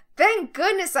 Thank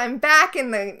goodness I'm back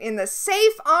in the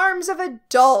safe arms of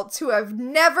adults who have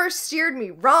never steered me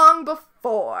wrong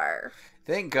before.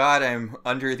 Thank God I'm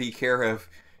under the care of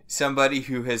somebody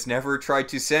who has never tried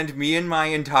to send me and my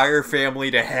entire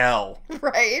family to hell.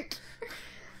 Right?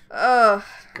 Oh.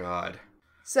 God.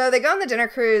 So they go on the dinner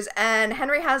cruise, and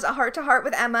Henry has a heart-to-heart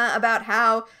with Emma about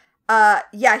how,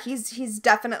 he's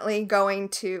definitely going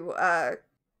to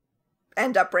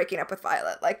end up breaking up with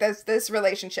Violet. Like, this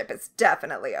relationship is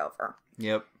definitely over.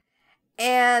 Yep.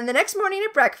 And the next morning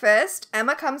at breakfast,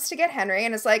 Emma comes to get Henry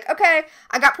and is like, okay,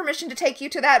 I got permission to take you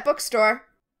to that bookstore.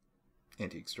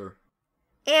 Antique store.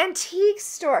 Antique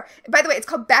store. By the way, it's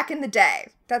called Back in the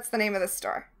Day. That's the name of the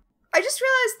store. I just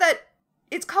realized that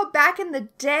it's called Back in the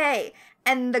Day,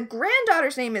 and the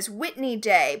granddaughter's name is Whitney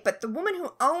Day, but the woman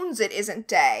who owns it isn't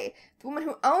Day. The woman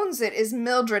who owns it is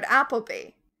Mildred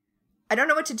Appleby. I don't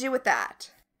know what to do with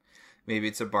that. Maybe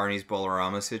it's a Barney's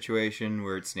Bolorama situation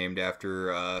where it's named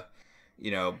after,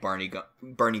 Barney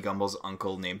Gumbel's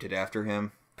uncle named it after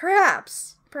him.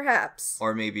 Perhaps.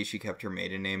 Or maybe she kept her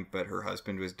maiden name, but her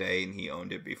husband was Day and he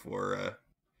owned it before,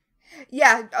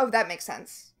 Yeah, that makes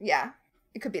sense. Yeah,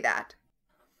 it could be that.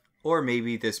 Or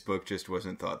maybe this book just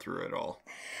wasn't thought through at all.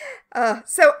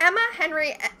 So Emma,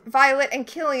 Henry, Violet, and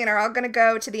Killian are all going to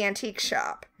go to the antique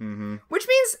shop. Mm-hmm. Which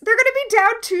means they're going to be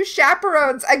down 2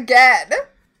 chaperones again.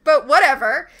 But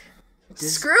whatever.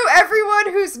 Screw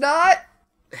everyone who's not.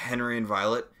 Henry and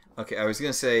Violet? Okay, I was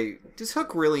going to say, does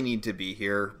Hook really need to be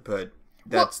here? But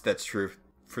that's true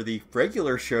for the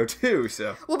regular show too,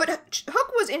 so. Well, but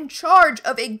Hook was in charge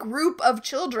of a group of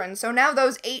children, so now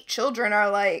those 8 children are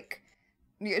like...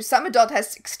 Some adult has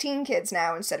 16 kids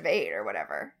now instead of 8 or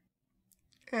whatever.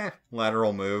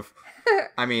 Lateral move.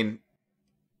 I mean,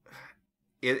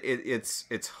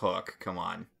 it's Hook. Come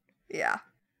on. Yeah.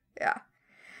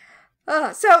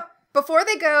 So before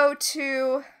they go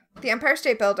to the Empire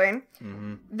State Building,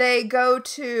 mm-hmm. they go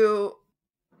to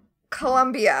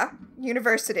Columbia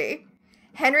University.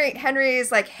 Henry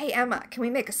is like, hey, Emma, can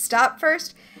we make a stop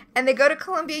first? And they go to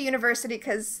Columbia University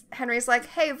because Henry's like,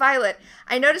 hey, Violet,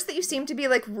 I noticed that you seem to be,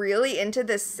 like, really into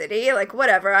this city. Like,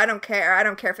 whatever, I don't care. I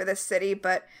don't care for this city,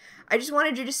 but I just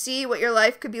wanted you to see what your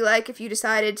life could be like if you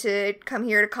decided to come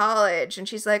here to college. And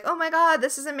she's like, oh my god,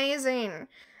 this is amazing.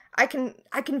 I can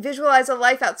visualize a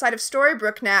life outside of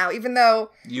Storybrooke now, even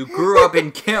though... You grew up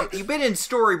in Kemp. You've been in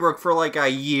Storybrooke for, like, a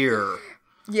year.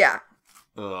 Yeah.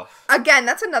 Ugh. Again,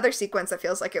 that's another sequence that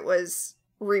feels like it was...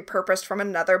 repurposed from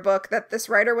another book that this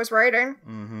writer was writing.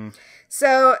 Mm-hmm.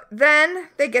 So then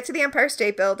they get to the Empire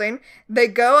State Building. They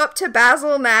go up to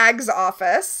Basil Nagg's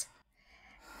office.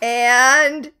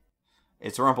 And...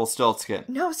 It's Rumpelstiltskin.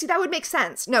 No, see, that would make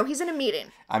sense. No, he's in a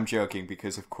meeting. I'm joking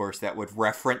because, of course, that would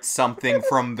reference something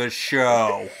from the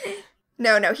show.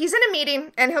 No, he's in a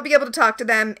meeting, and he'll be able to talk to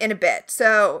them in a bit.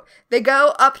 So they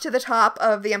go up to the top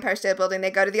of the Empire State Building, they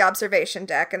go to the observation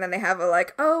deck, and then they have a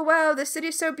like, oh wow, this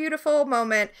city's so beautiful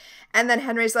moment. And then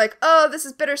Henry's like, oh, this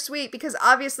is bittersweet, because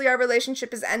obviously our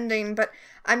relationship is ending, but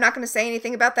I'm not going to say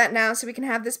anything about that now, so we can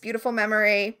have this beautiful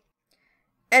memory.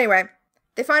 Anyway,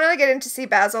 they finally get in to see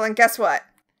Basil, and guess what?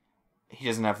 He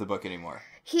doesn't have the book anymore.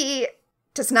 He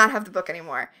does not have the book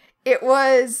anymore. He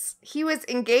was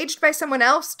engaged by someone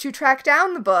else to track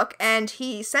down the book, and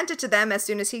he sent it to them as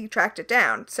soon as he tracked it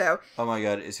down, so... Oh my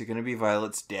god, is it going to be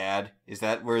Violet's dad? Is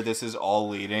that where this is all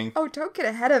leading? Oh, don't get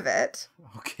ahead of it.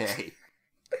 Okay.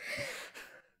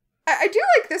 I do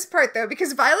like this part, though,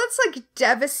 because Violet's, like,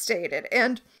 devastated,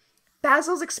 and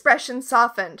Basil's expression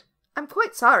softened. I'm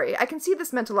quite sorry. I can see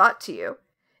this meant a lot to you.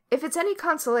 If it's any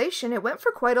consolation, it went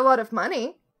for quite a lot of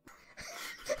money.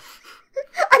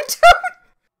 I don't...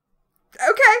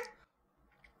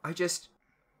 Okay.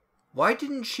 Why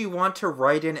didn't she want to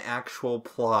write an actual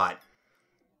plot?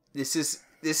 This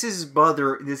is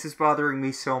bothering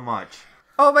me so much.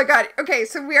 Oh my god. Okay,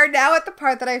 so we are now at the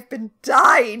part that I've been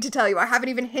dying to tell you. I haven't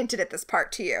even hinted at this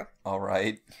part to you. All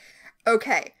right.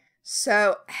 Okay.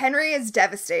 So Henry is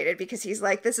devastated because he's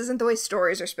like, this isn't the way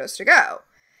stories are supposed to go.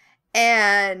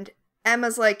 And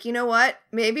Emma's like, you know what?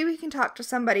 Maybe we can talk to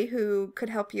somebody who could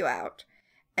help you out.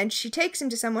 And she takes him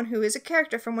to someone who is a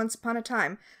character from Once Upon a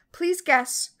Time. Please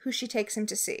guess who she takes him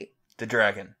to see. The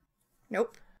dragon.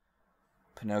 Nope.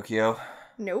 Pinocchio.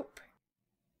 Nope.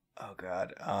 Oh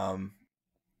god.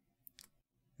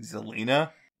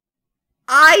 Zelina?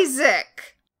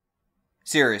 Isaac!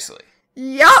 Seriously.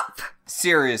 Yup!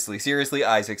 Seriously,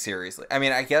 Isaac, seriously. I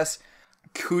mean, I guess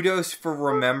kudos for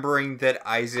remembering that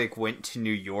Isaac went to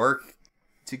New York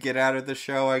to get out of the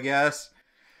show, I guess.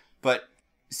 But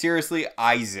seriously,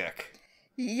 Isaac.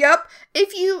 Yup.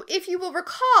 If you will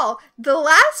recall, the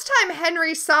last time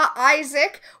Henry saw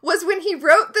Isaac was when he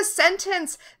wrote the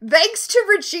sentence, thanks to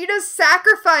Regina's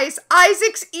sacrifice,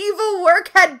 Isaac's evil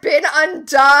work had been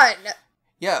undone.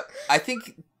 Yeah, I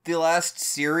think the last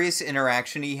serious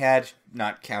interaction he had,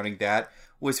 not counting that,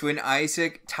 was when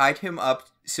Isaac tied him up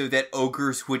so that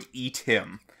ogres would eat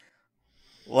him.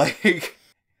 Like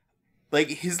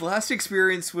his last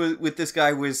experience with this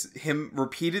guy was him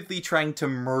repeatedly trying to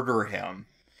murder him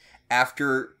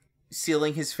after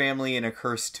sealing his family in a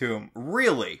cursed tomb.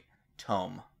 Really?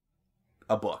 Tome.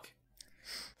 A book.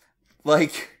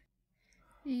 Like...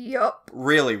 Yup.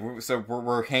 Really? So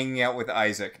we're hanging out with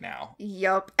Isaac now.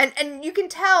 Yup. And you can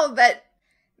tell that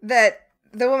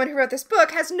the woman who wrote this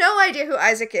book has no idea who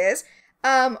Isaac is.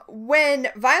 When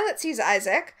Violet sees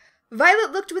Isaac,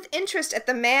 Violet looked with interest at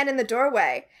the man in the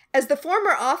doorway. As the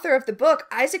former author of the book,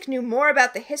 Isaac knew more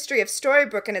about the history of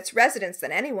Storybrooke and its residents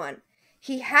than anyone.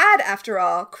 He had, after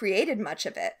all, created much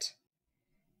of it.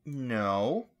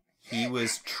 No. He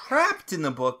was trapped in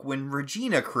the book when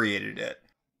Regina created it.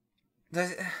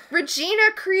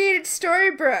 Regina created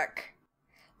Storybrooke.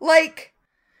 Like...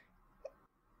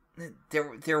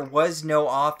 There was no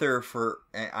author for...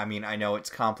 I mean, I know it's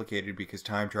complicated because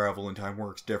time travel and time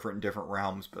works different in different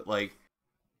realms, but like...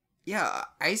 Yeah,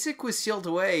 Isaac was sealed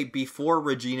away before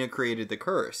Regina created the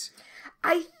curse.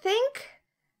 I think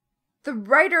the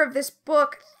writer of this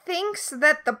book thinks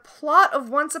that the plot of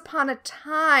Once Upon a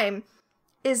Time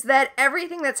is that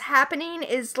everything that's happening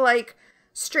is like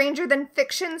Stranger Than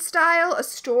Fiction style, a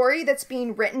story that's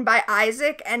being written by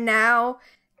Isaac, and now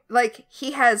like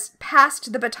he has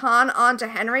passed the baton on to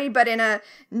Henry, but in a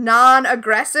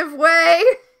non-aggressive way.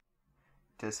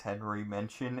 Does Henry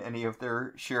mention any of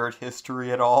their shared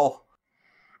history at all?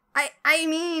 I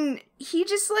mean, he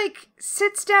just, like,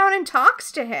 sits down and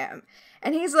talks to him.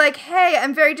 And he's like, hey,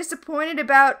 I'm very disappointed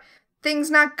about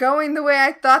things not going the way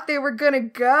I thought they were gonna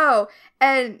go.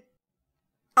 And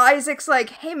Isaac's like,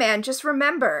 hey man, just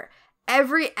remember,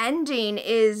 every ending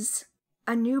is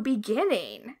a new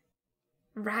beginning.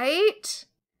 Right?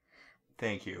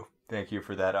 Thank you. Thank you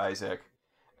for that, Isaac.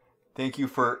 Thank you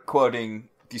for quoting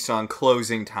the song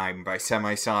Closing Time by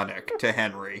Semisonic to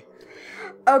Henry.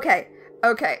 Okay.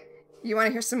 You want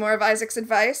to hear some more of Isaac's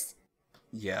advice?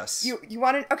 Yes. You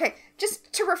want to... Okay,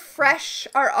 just to refresh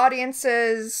our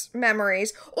audience's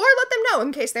memories, or let them know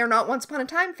in case they're not Once Upon a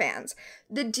Time fans.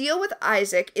 The deal with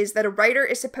Isaac is that a writer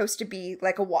is supposed to be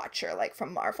like a watcher, like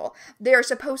from Marvel. They're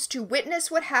supposed to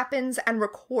witness what happens and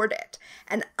record it.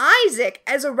 And Isaac,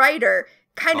 as a writer,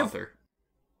 Author.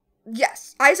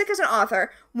 Yes, Isaac as an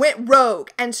author went rogue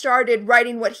and started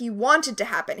writing what he wanted to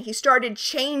happen. He started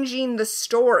changing the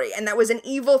story, and that was an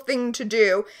evil thing to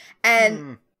do.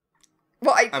 And,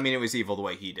 well, I mean, it was evil the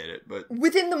way he did it, but...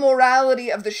 Within the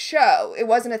morality of the show, it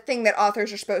wasn't a thing that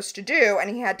authors are supposed to do, and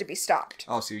he had to be stopped.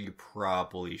 Also, you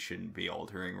probably shouldn't be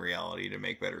altering reality to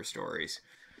make better stories.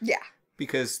 Yeah.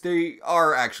 Because they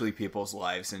are actually people's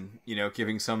lives, and, you know,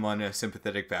 giving someone a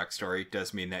sympathetic backstory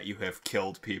does mean that you have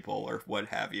killed people or what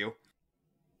have you.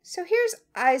 So here's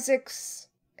Isaac's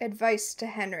advice to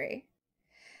Henry.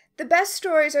 The best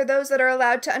stories are those that are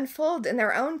allowed to unfold in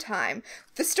their own time.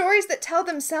 The stories that tell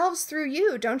themselves through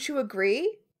you, don't you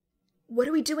agree? What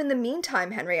do we do in the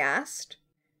meantime? Henry asked.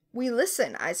 We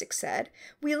listen, Isaac said.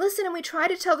 We listen and we try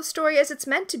to tell the story as it's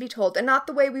meant to be told, and not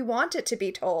the way we want it to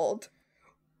be told.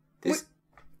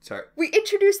 We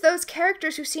introduce those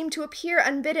characters who seem to appear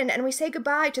unbidden, and we say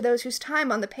goodbye to those whose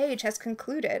time on the page has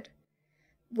concluded.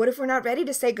 What if we're not ready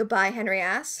to say goodbye? Henry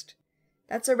asked.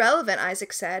 That's irrelevant,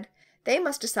 Isaac said. They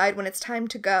must decide when it's time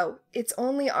to go. It's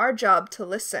only our job to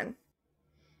listen.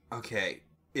 Okay,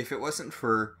 if it wasn't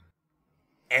for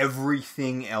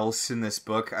everything else in this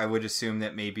book, I would assume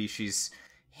that maybe she's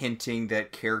hinting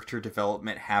that character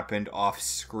development happened off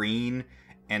screen,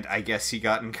 and I guess he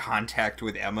got in contact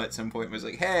with Emma at some point and was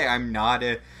like, hey, I'm not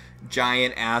a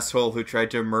giant asshole who tried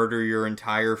to murder your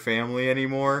entire family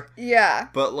anymore. Yeah.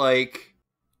 But, like...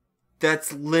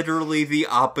 That's literally the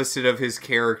opposite of his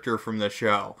character from the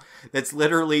show. That's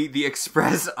literally the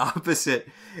express opposite.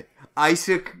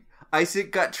 Isaac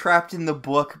got trapped in the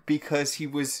book because he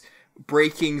was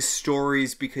breaking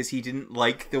stories because he didn't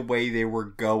like the way they were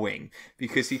going.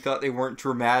 Because he thought they weren't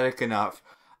dramatic enough.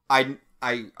 I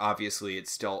obviously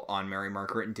it's still on Mary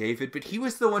Margaret and David, but he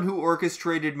was the one who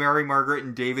orchestrated Mary Margaret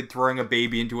and David throwing a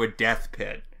baby into a death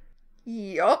pit.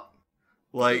 Yup.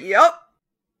 Like... Yup.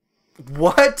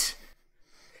 What?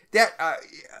 That,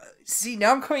 see,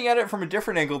 now I'm coming at it from a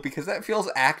different angle because that feels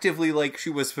actively like she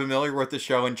was familiar with the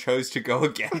show and chose to go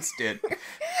against it.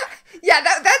 Yeah,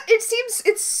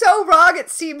 it's so wrong, it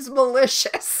seems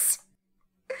malicious.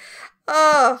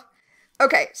 Oh.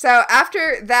 Okay, so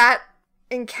after that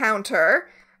encounter,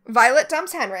 Violet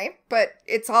dumps Henry, but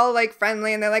it's all, like,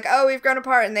 friendly, and they're like, oh, we've grown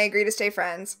apart, and they agree to stay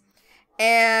friends.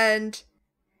 And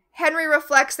Henry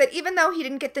reflects that even though he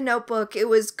didn't get the notebook, it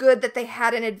was good that they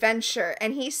had an adventure.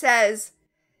 And he says,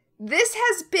 "This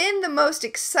has been the most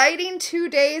exciting 2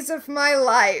 days of my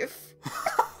life."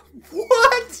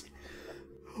 What?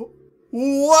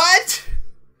 What?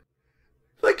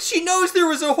 Like, she knows there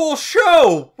was a whole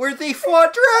show where they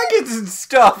fought dragons and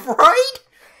stuff, right?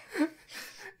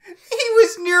 He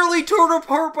was nearly torn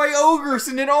apart by ogres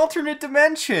in an alternate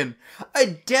dimension. A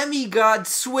demigod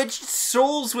switched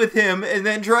souls with him and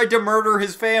then tried to murder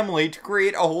his family to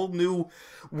create a whole new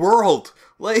world.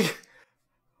 Like,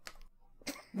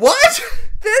 what?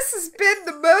 This has been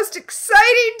the most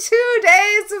exciting 2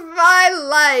 days of my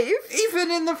life. Even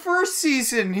in the first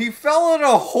season, he fell in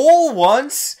a hole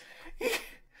once.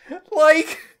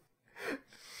 Like,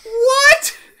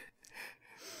 what?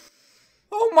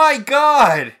 Oh my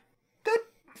god. That,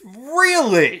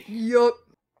 really? Yup.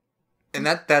 And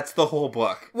that's the whole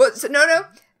book. Well, so, no.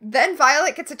 Then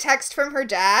Violet gets a text from her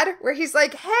dad where he's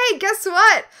like, "Hey, guess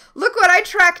what? Look what I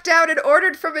tracked down and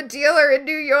ordered from a dealer in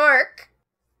New York."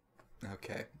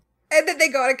 Okay. And then they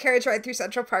go on a carriage ride through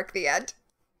Central Park, the end.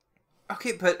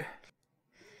 Okay, but...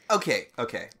 Okay.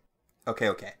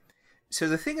 So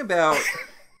the thing about...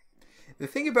 the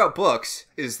thing about books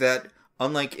is that,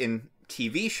 unlike in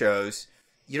TV shows,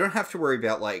 you don't have to worry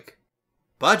about, like,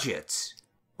 budgets.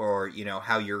 Or, you know,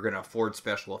 how you're going to afford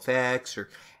special effects. Or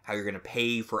how you're going to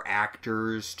pay for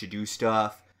actors to do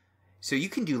stuff. So you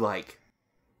can do, like,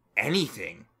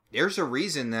 anything. There's a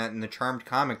reason that in the Charmed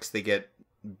comics they get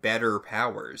better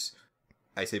powers.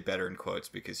 I say better in quotes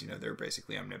because, you know, they're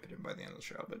basically omnipotent by the end of the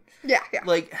show. But Yeah.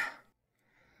 like,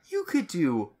 you could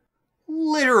do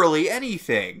literally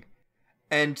anything.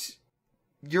 And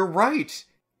you're right.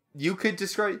 You could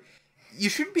describe... You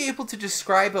shouldn't be able to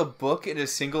describe a book in a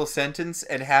single sentence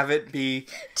and have it be...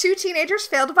 2 teenagers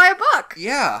failed to buy a book.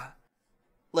 Yeah.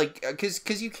 Like,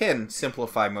 because you can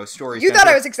simplify most stories. You thought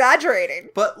I was exaggerating.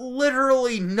 But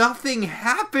literally nothing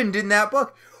happened in that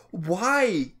book.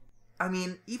 Why? I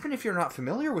mean, even if you're not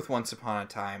familiar with Once Upon a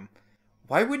Time,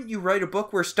 why wouldn't you write a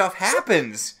book where stuff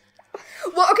happens?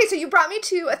 Well, okay, so you brought me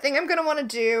to a thing I'm going to want to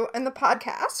do in the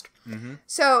podcast. Mm-hmm.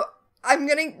 So I'm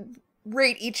going to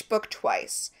rate each book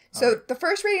twice. So the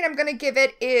first rating I'm going to give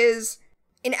it is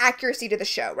in accuracy to the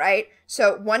show, right?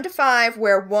 So 1 to 5,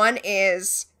 where 1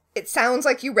 is... It sounds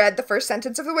like you read the first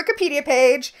sentence of the Wikipedia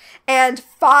page, and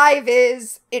 5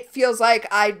 is, it feels like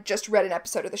I just read an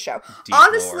episode of the show. Deep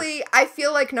Honestly, lore. I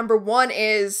feel like number 1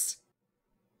 is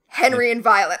Henry and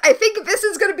Violet. I think this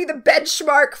is going to be the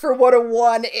benchmark for what a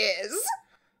 1 is.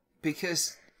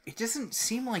 Because it doesn't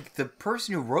seem like the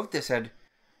person who wrote this had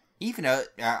even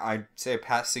I'd say a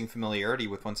passing familiarity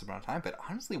with Once Upon a Time, but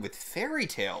honestly with fairy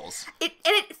tales.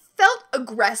 It felt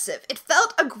aggressive. It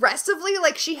felt aggressively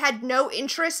like she had no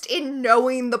interest in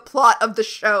knowing the plot of the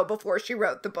show before she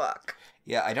wrote the book.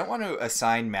 Yeah, I don't want to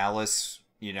assign malice,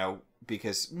 you know,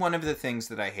 because one of the things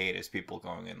that I hate is people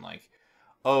going in like,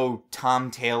 oh, Tom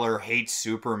Taylor hates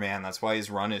Superman, that's why his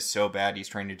run is so bad, he's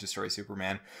trying to destroy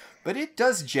Superman. But it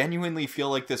does genuinely feel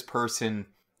like this person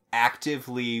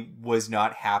actively was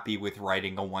not happy with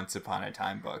writing a Once Upon a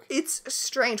Time book. It's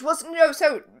strange. Well, no,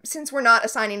 so since we're not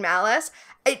assigning malice,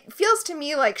 it feels to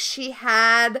me like she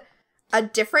had a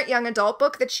different young adult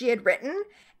book that she had written,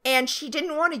 and she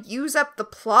didn't want to use up the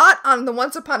plot on the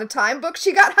Once Upon a Time book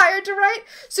she got hired to write,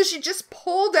 so she just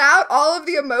pulled out all of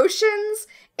the emotions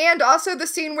and also the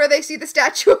scene where they see the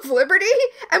Statue of Liberty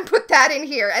and put that in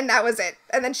here, and that was it.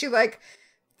 And then she, like,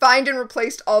 find and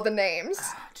replaced all the names.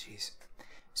 Ah, jeez.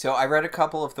 So I read a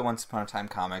couple of the Once Upon a Time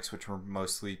comics, which were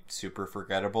mostly super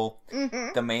forgettable.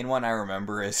 Mm-hmm. The main one I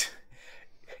remember is...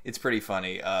 It's pretty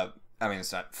funny. I mean,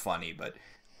 it's not funny, but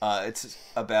it's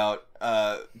about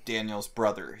Daniel's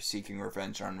brother seeking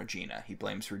revenge on Regina. He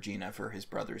blames Regina for his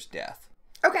brother's death.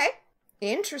 Okay.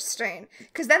 Interesting.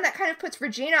 Because then that kind of puts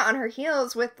Regina on her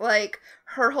heels with, like,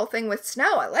 her whole thing with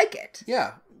Snow. I like it.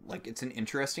 Yeah. Like, it's an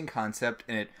interesting concept,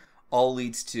 and it all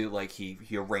leads to, like, he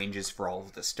arranges for all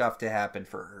of the stuff to happen,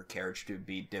 for her carriage to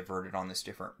be diverted on this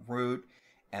different route,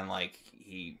 and, like,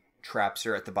 he traps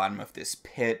her at the bottom of this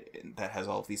pit that has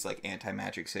all of these, like,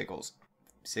 anti-magic sigils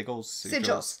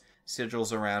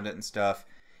around it and stuff.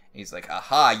 And he's like,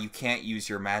 aha, you can't use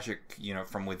your magic, you know,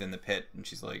 from within the pit. And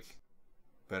she's like,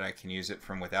 but I can use it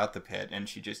from without the pit. And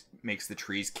she just makes the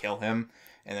trees kill him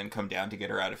and then come down to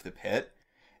get her out of the pit.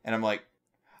 And I'm like,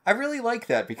 I really like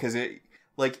that because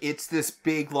it's this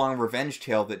big, long revenge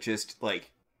tale that just, like,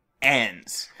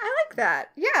 ends. I like that.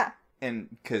 Yeah. And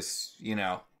because, you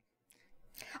know...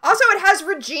 Also, it has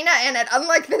Regina in it,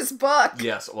 unlike this book.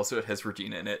 Yes, also it has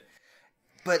Regina in it.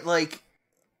 But, like,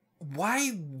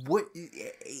 why would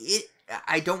it?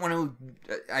 I don't want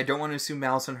to assume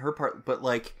malice on her part, but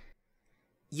like,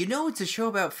 it's a show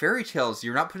about fairy tales.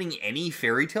 You're not putting any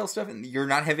fairy tale stuff in. You're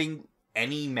not having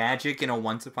any magic in a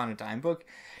Once Upon a Time book.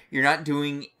 You're not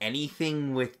doing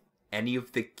anything with any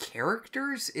of the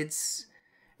characters.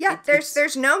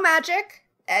 There's no magic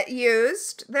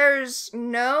used. There's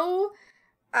no,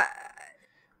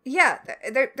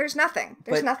 there's nothing.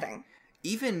 There's nothing.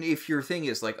 Even if your thing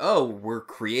is like, oh, we're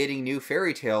creating new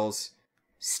fairy tales,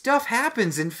 stuff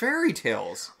happens in fairy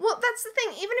tales. Well, that's the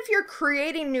thing. Even if you're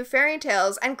creating new fairy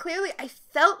tales, and clearly I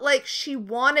felt like she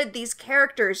wanted these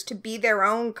characters to be their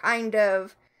own kind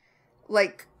of,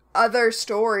 like, other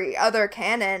story, other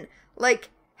canon. Like,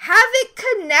 have it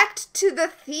connect to the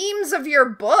themes of your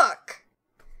book.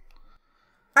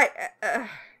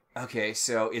 Okay,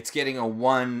 so it's getting a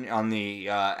 1 on the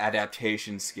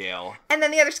adaptation scale. And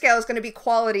then the other scale is going to be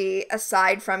quality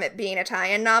aside from it being a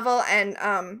tie-in novel,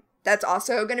 and that's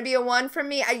also going to be a 1 from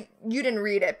me. You didn't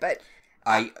read it, but...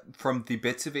 From the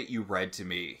bits of it you read to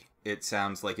me, it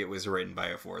sounds like it was written by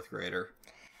a 4th grader.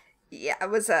 Yeah, it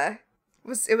was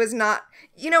not...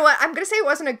 You know what? I'm going to say it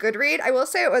wasn't a good read. I will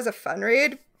say it was a fun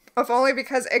read. If only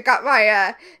because it got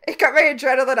my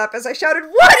adrenaline up as I shouted,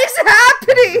 "What is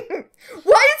happening?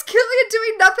 Why is Killian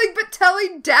doing nothing but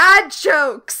telling dad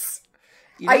jokes?"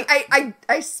 I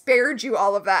spared you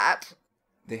all of that.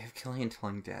 They have Killian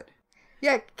telling dad.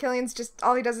 Yeah, Killian's just,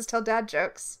 all he does is tell dad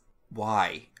jokes.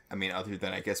 Why? I mean, other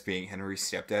than, I guess, being Henry's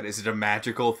stepdad, is it a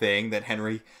magical thing that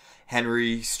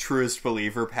Henry's truest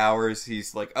believer powers,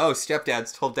 he's like, oh,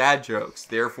 stepdads tell dad jokes,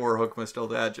 therefore Hook must tell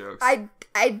dad jokes.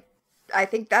 I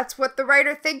think that's what the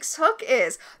writer thinks Hook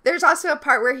is. There's also a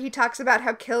part where he talks about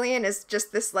how Killian is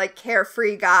just this, like,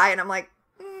 carefree guy, and I'm like,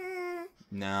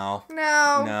 No.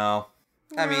 No.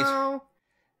 I mean,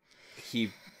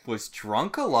 he was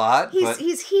drunk a lot,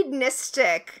 He's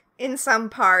hedonistic in some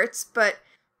parts, but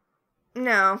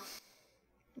no.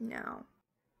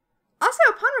 Also,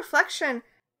 upon reflection,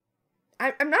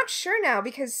 I'm not sure now,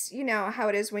 because you know how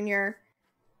it is when you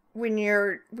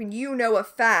know a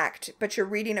fact, but you're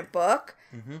reading a book.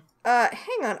 Mm-hmm.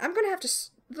 Hang on, I'm gonna have to,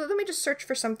 let me just search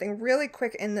for something really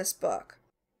quick in this book.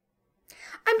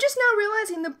 I'm just now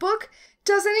realizing the book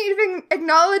doesn't even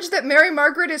acknowledge that Mary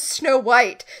Margaret is Snow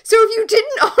White. So if you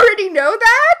didn't already know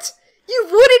that, you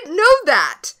wouldn't know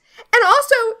that. And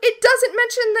also, it doesn't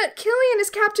mention that Killian is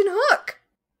Captain Hook.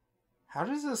 How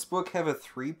does this book have a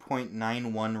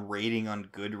 3.91 rating on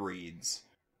Goodreads?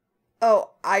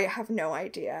 Oh, I have no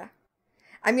idea.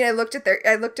 I mean, I looked at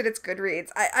its Goodreads.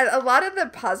 A lot of the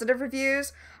positive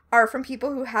reviews are from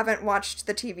people who haven't watched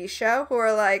the TV show, who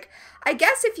are like, I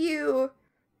guess if you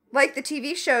like the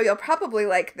TV show, you'll probably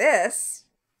like this.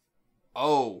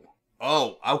 Oh,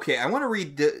 okay. I want to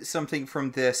read something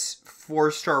from this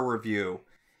 4-star review,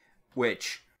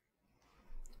 which...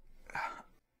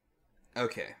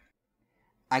 Okay.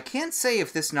 I can't say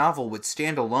if this novel would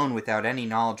stand alone without any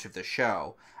knowledge of the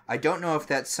show. I don't know if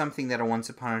that's something that a Once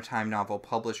Upon a Time novel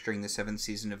published during the 7th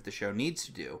season of the show needs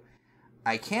to do.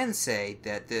 I can say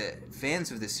that the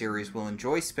fans of the series will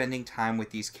enjoy spending time with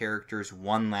these characters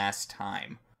one last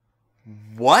time.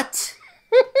 What?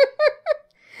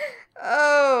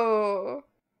 Oh.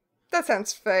 That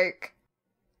sounds fake.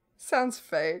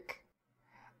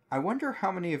 I wonder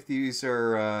how many of these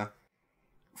are,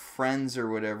 friends or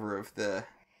whatever of the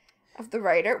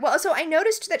writer. Well, so I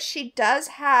noticed that she does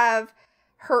have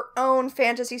her own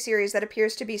fantasy series that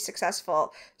appears to be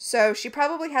successful. So she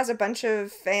probably has a bunch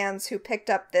of fans who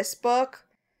picked up this book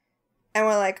and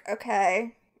were like,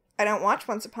 okay, I don't watch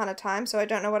Once Upon a Time, so I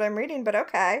don't know what I'm reading, but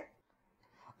okay.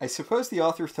 I suppose the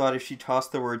author thought if she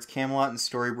tossed the words Camelot and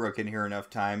Storybrooke in here enough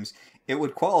times, it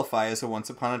would qualify as a Once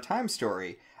Upon a Time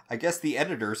story. I guess the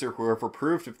editors or whoever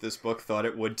approved of this book thought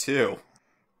it would too.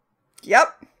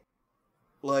 Yep.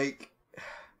 Like...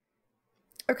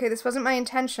 Okay, this wasn't my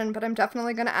intention, but I'm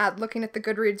definitely going to add looking at the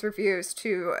Goodreads reviews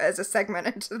as a segment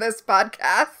into this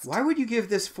podcast. Why would you give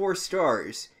this 4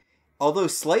 stars? Although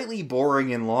slightly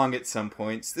boring and long at some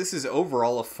points, this is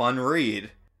overall a fun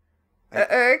read.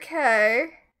 Okay.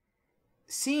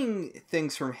 Seeing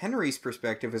things from Henry's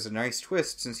perspective is a nice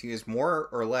twist, since he is more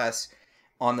or less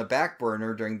on the back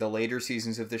burner during the later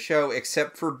seasons of the show,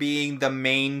 except for being the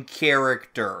main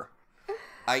character.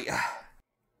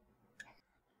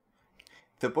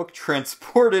 The book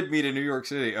transported me to New York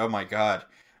City. Oh my god.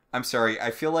 I'm sorry.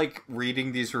 I feel like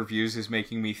reading these reviews is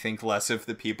making me think less of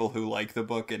the people who like the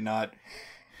book and not...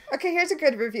 Okay, here's a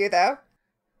good review, though.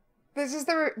 This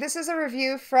is a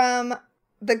review from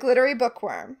The Glittery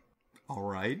Bookworm. All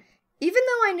right. Even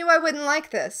though I knew I wouldn't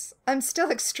like this, I'm still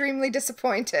extremely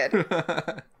disappointed.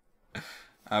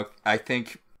 I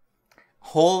think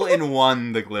hole in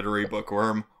one, the glittery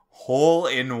bookworm. Hole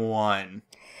in one.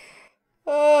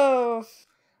 Oh.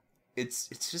 It's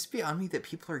just beyond me that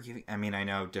people are giving... I mean, I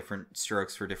know different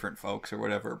strokes for different folks or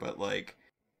whatever, but, like...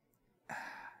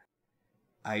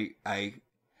 I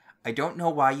don't know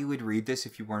why you would read this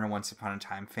if you weren't a Once Upon a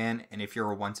Time fan, and if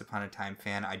you're a Once Upon a Time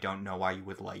fan, I don't know why you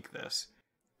would like this.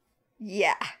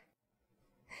 Yeah.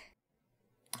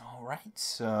 Alright,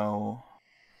 so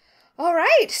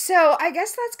I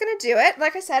guess that's gonna do it.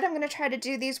 Like I said, I'm gonna try to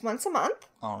do these once a month.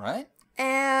 Alright.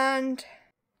 And...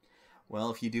 well,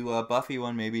 if you do a Buffy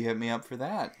one, maybe hit me up for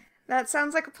that. that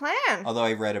sounds like a plan. Although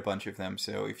I read a bunch of them,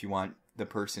 so if you want the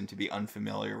person to be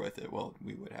unfamiliar with it, well,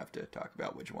 we would have to talk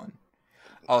about which one.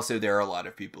 Also, there are a lot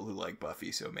of people who like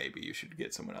Buffy, so maybe you should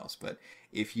get someone else. But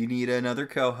if you need another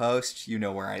co-host, you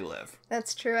know where I live.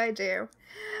 That's true, I do.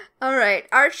 All right,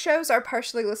 our shows are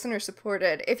partially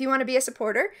listener-supported. If you want to be a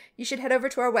supporter, you should head over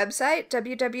to our website,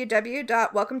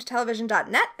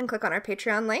 www.welcometotelevision.net, and click on our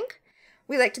Patreon link.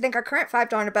 We'd like to thank our current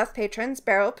 $5 and above patrons,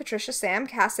 Beryl, Patricia, Sam,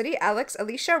 Cassidy, Alex,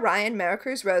 Alicia, Ryan,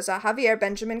 Maricruz, Rosa, Javier,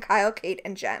 Benjamin, Kyle, Kate,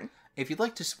 and Jen. If you'd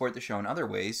like to support the show in other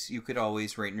ways, you could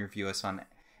always rate and review us on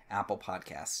Apple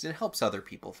Podcasts. It helps other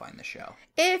people find the show.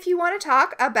 If you want to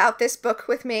talk about this book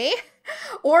with me,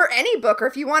 or any book, or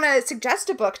if you want to suggest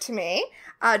a book to me,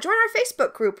 join our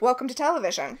Facebook group, Welcome to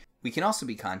Television. We can also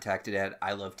be contacted at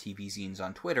I Love TV Zines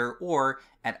on Twitter or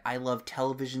at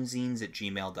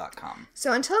ilovetelevisionzines@gmail.com.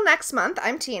 So until next month,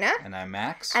 I'm Tina. And I'm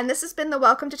Max. And this has been the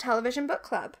Welcome to Television Book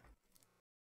Club.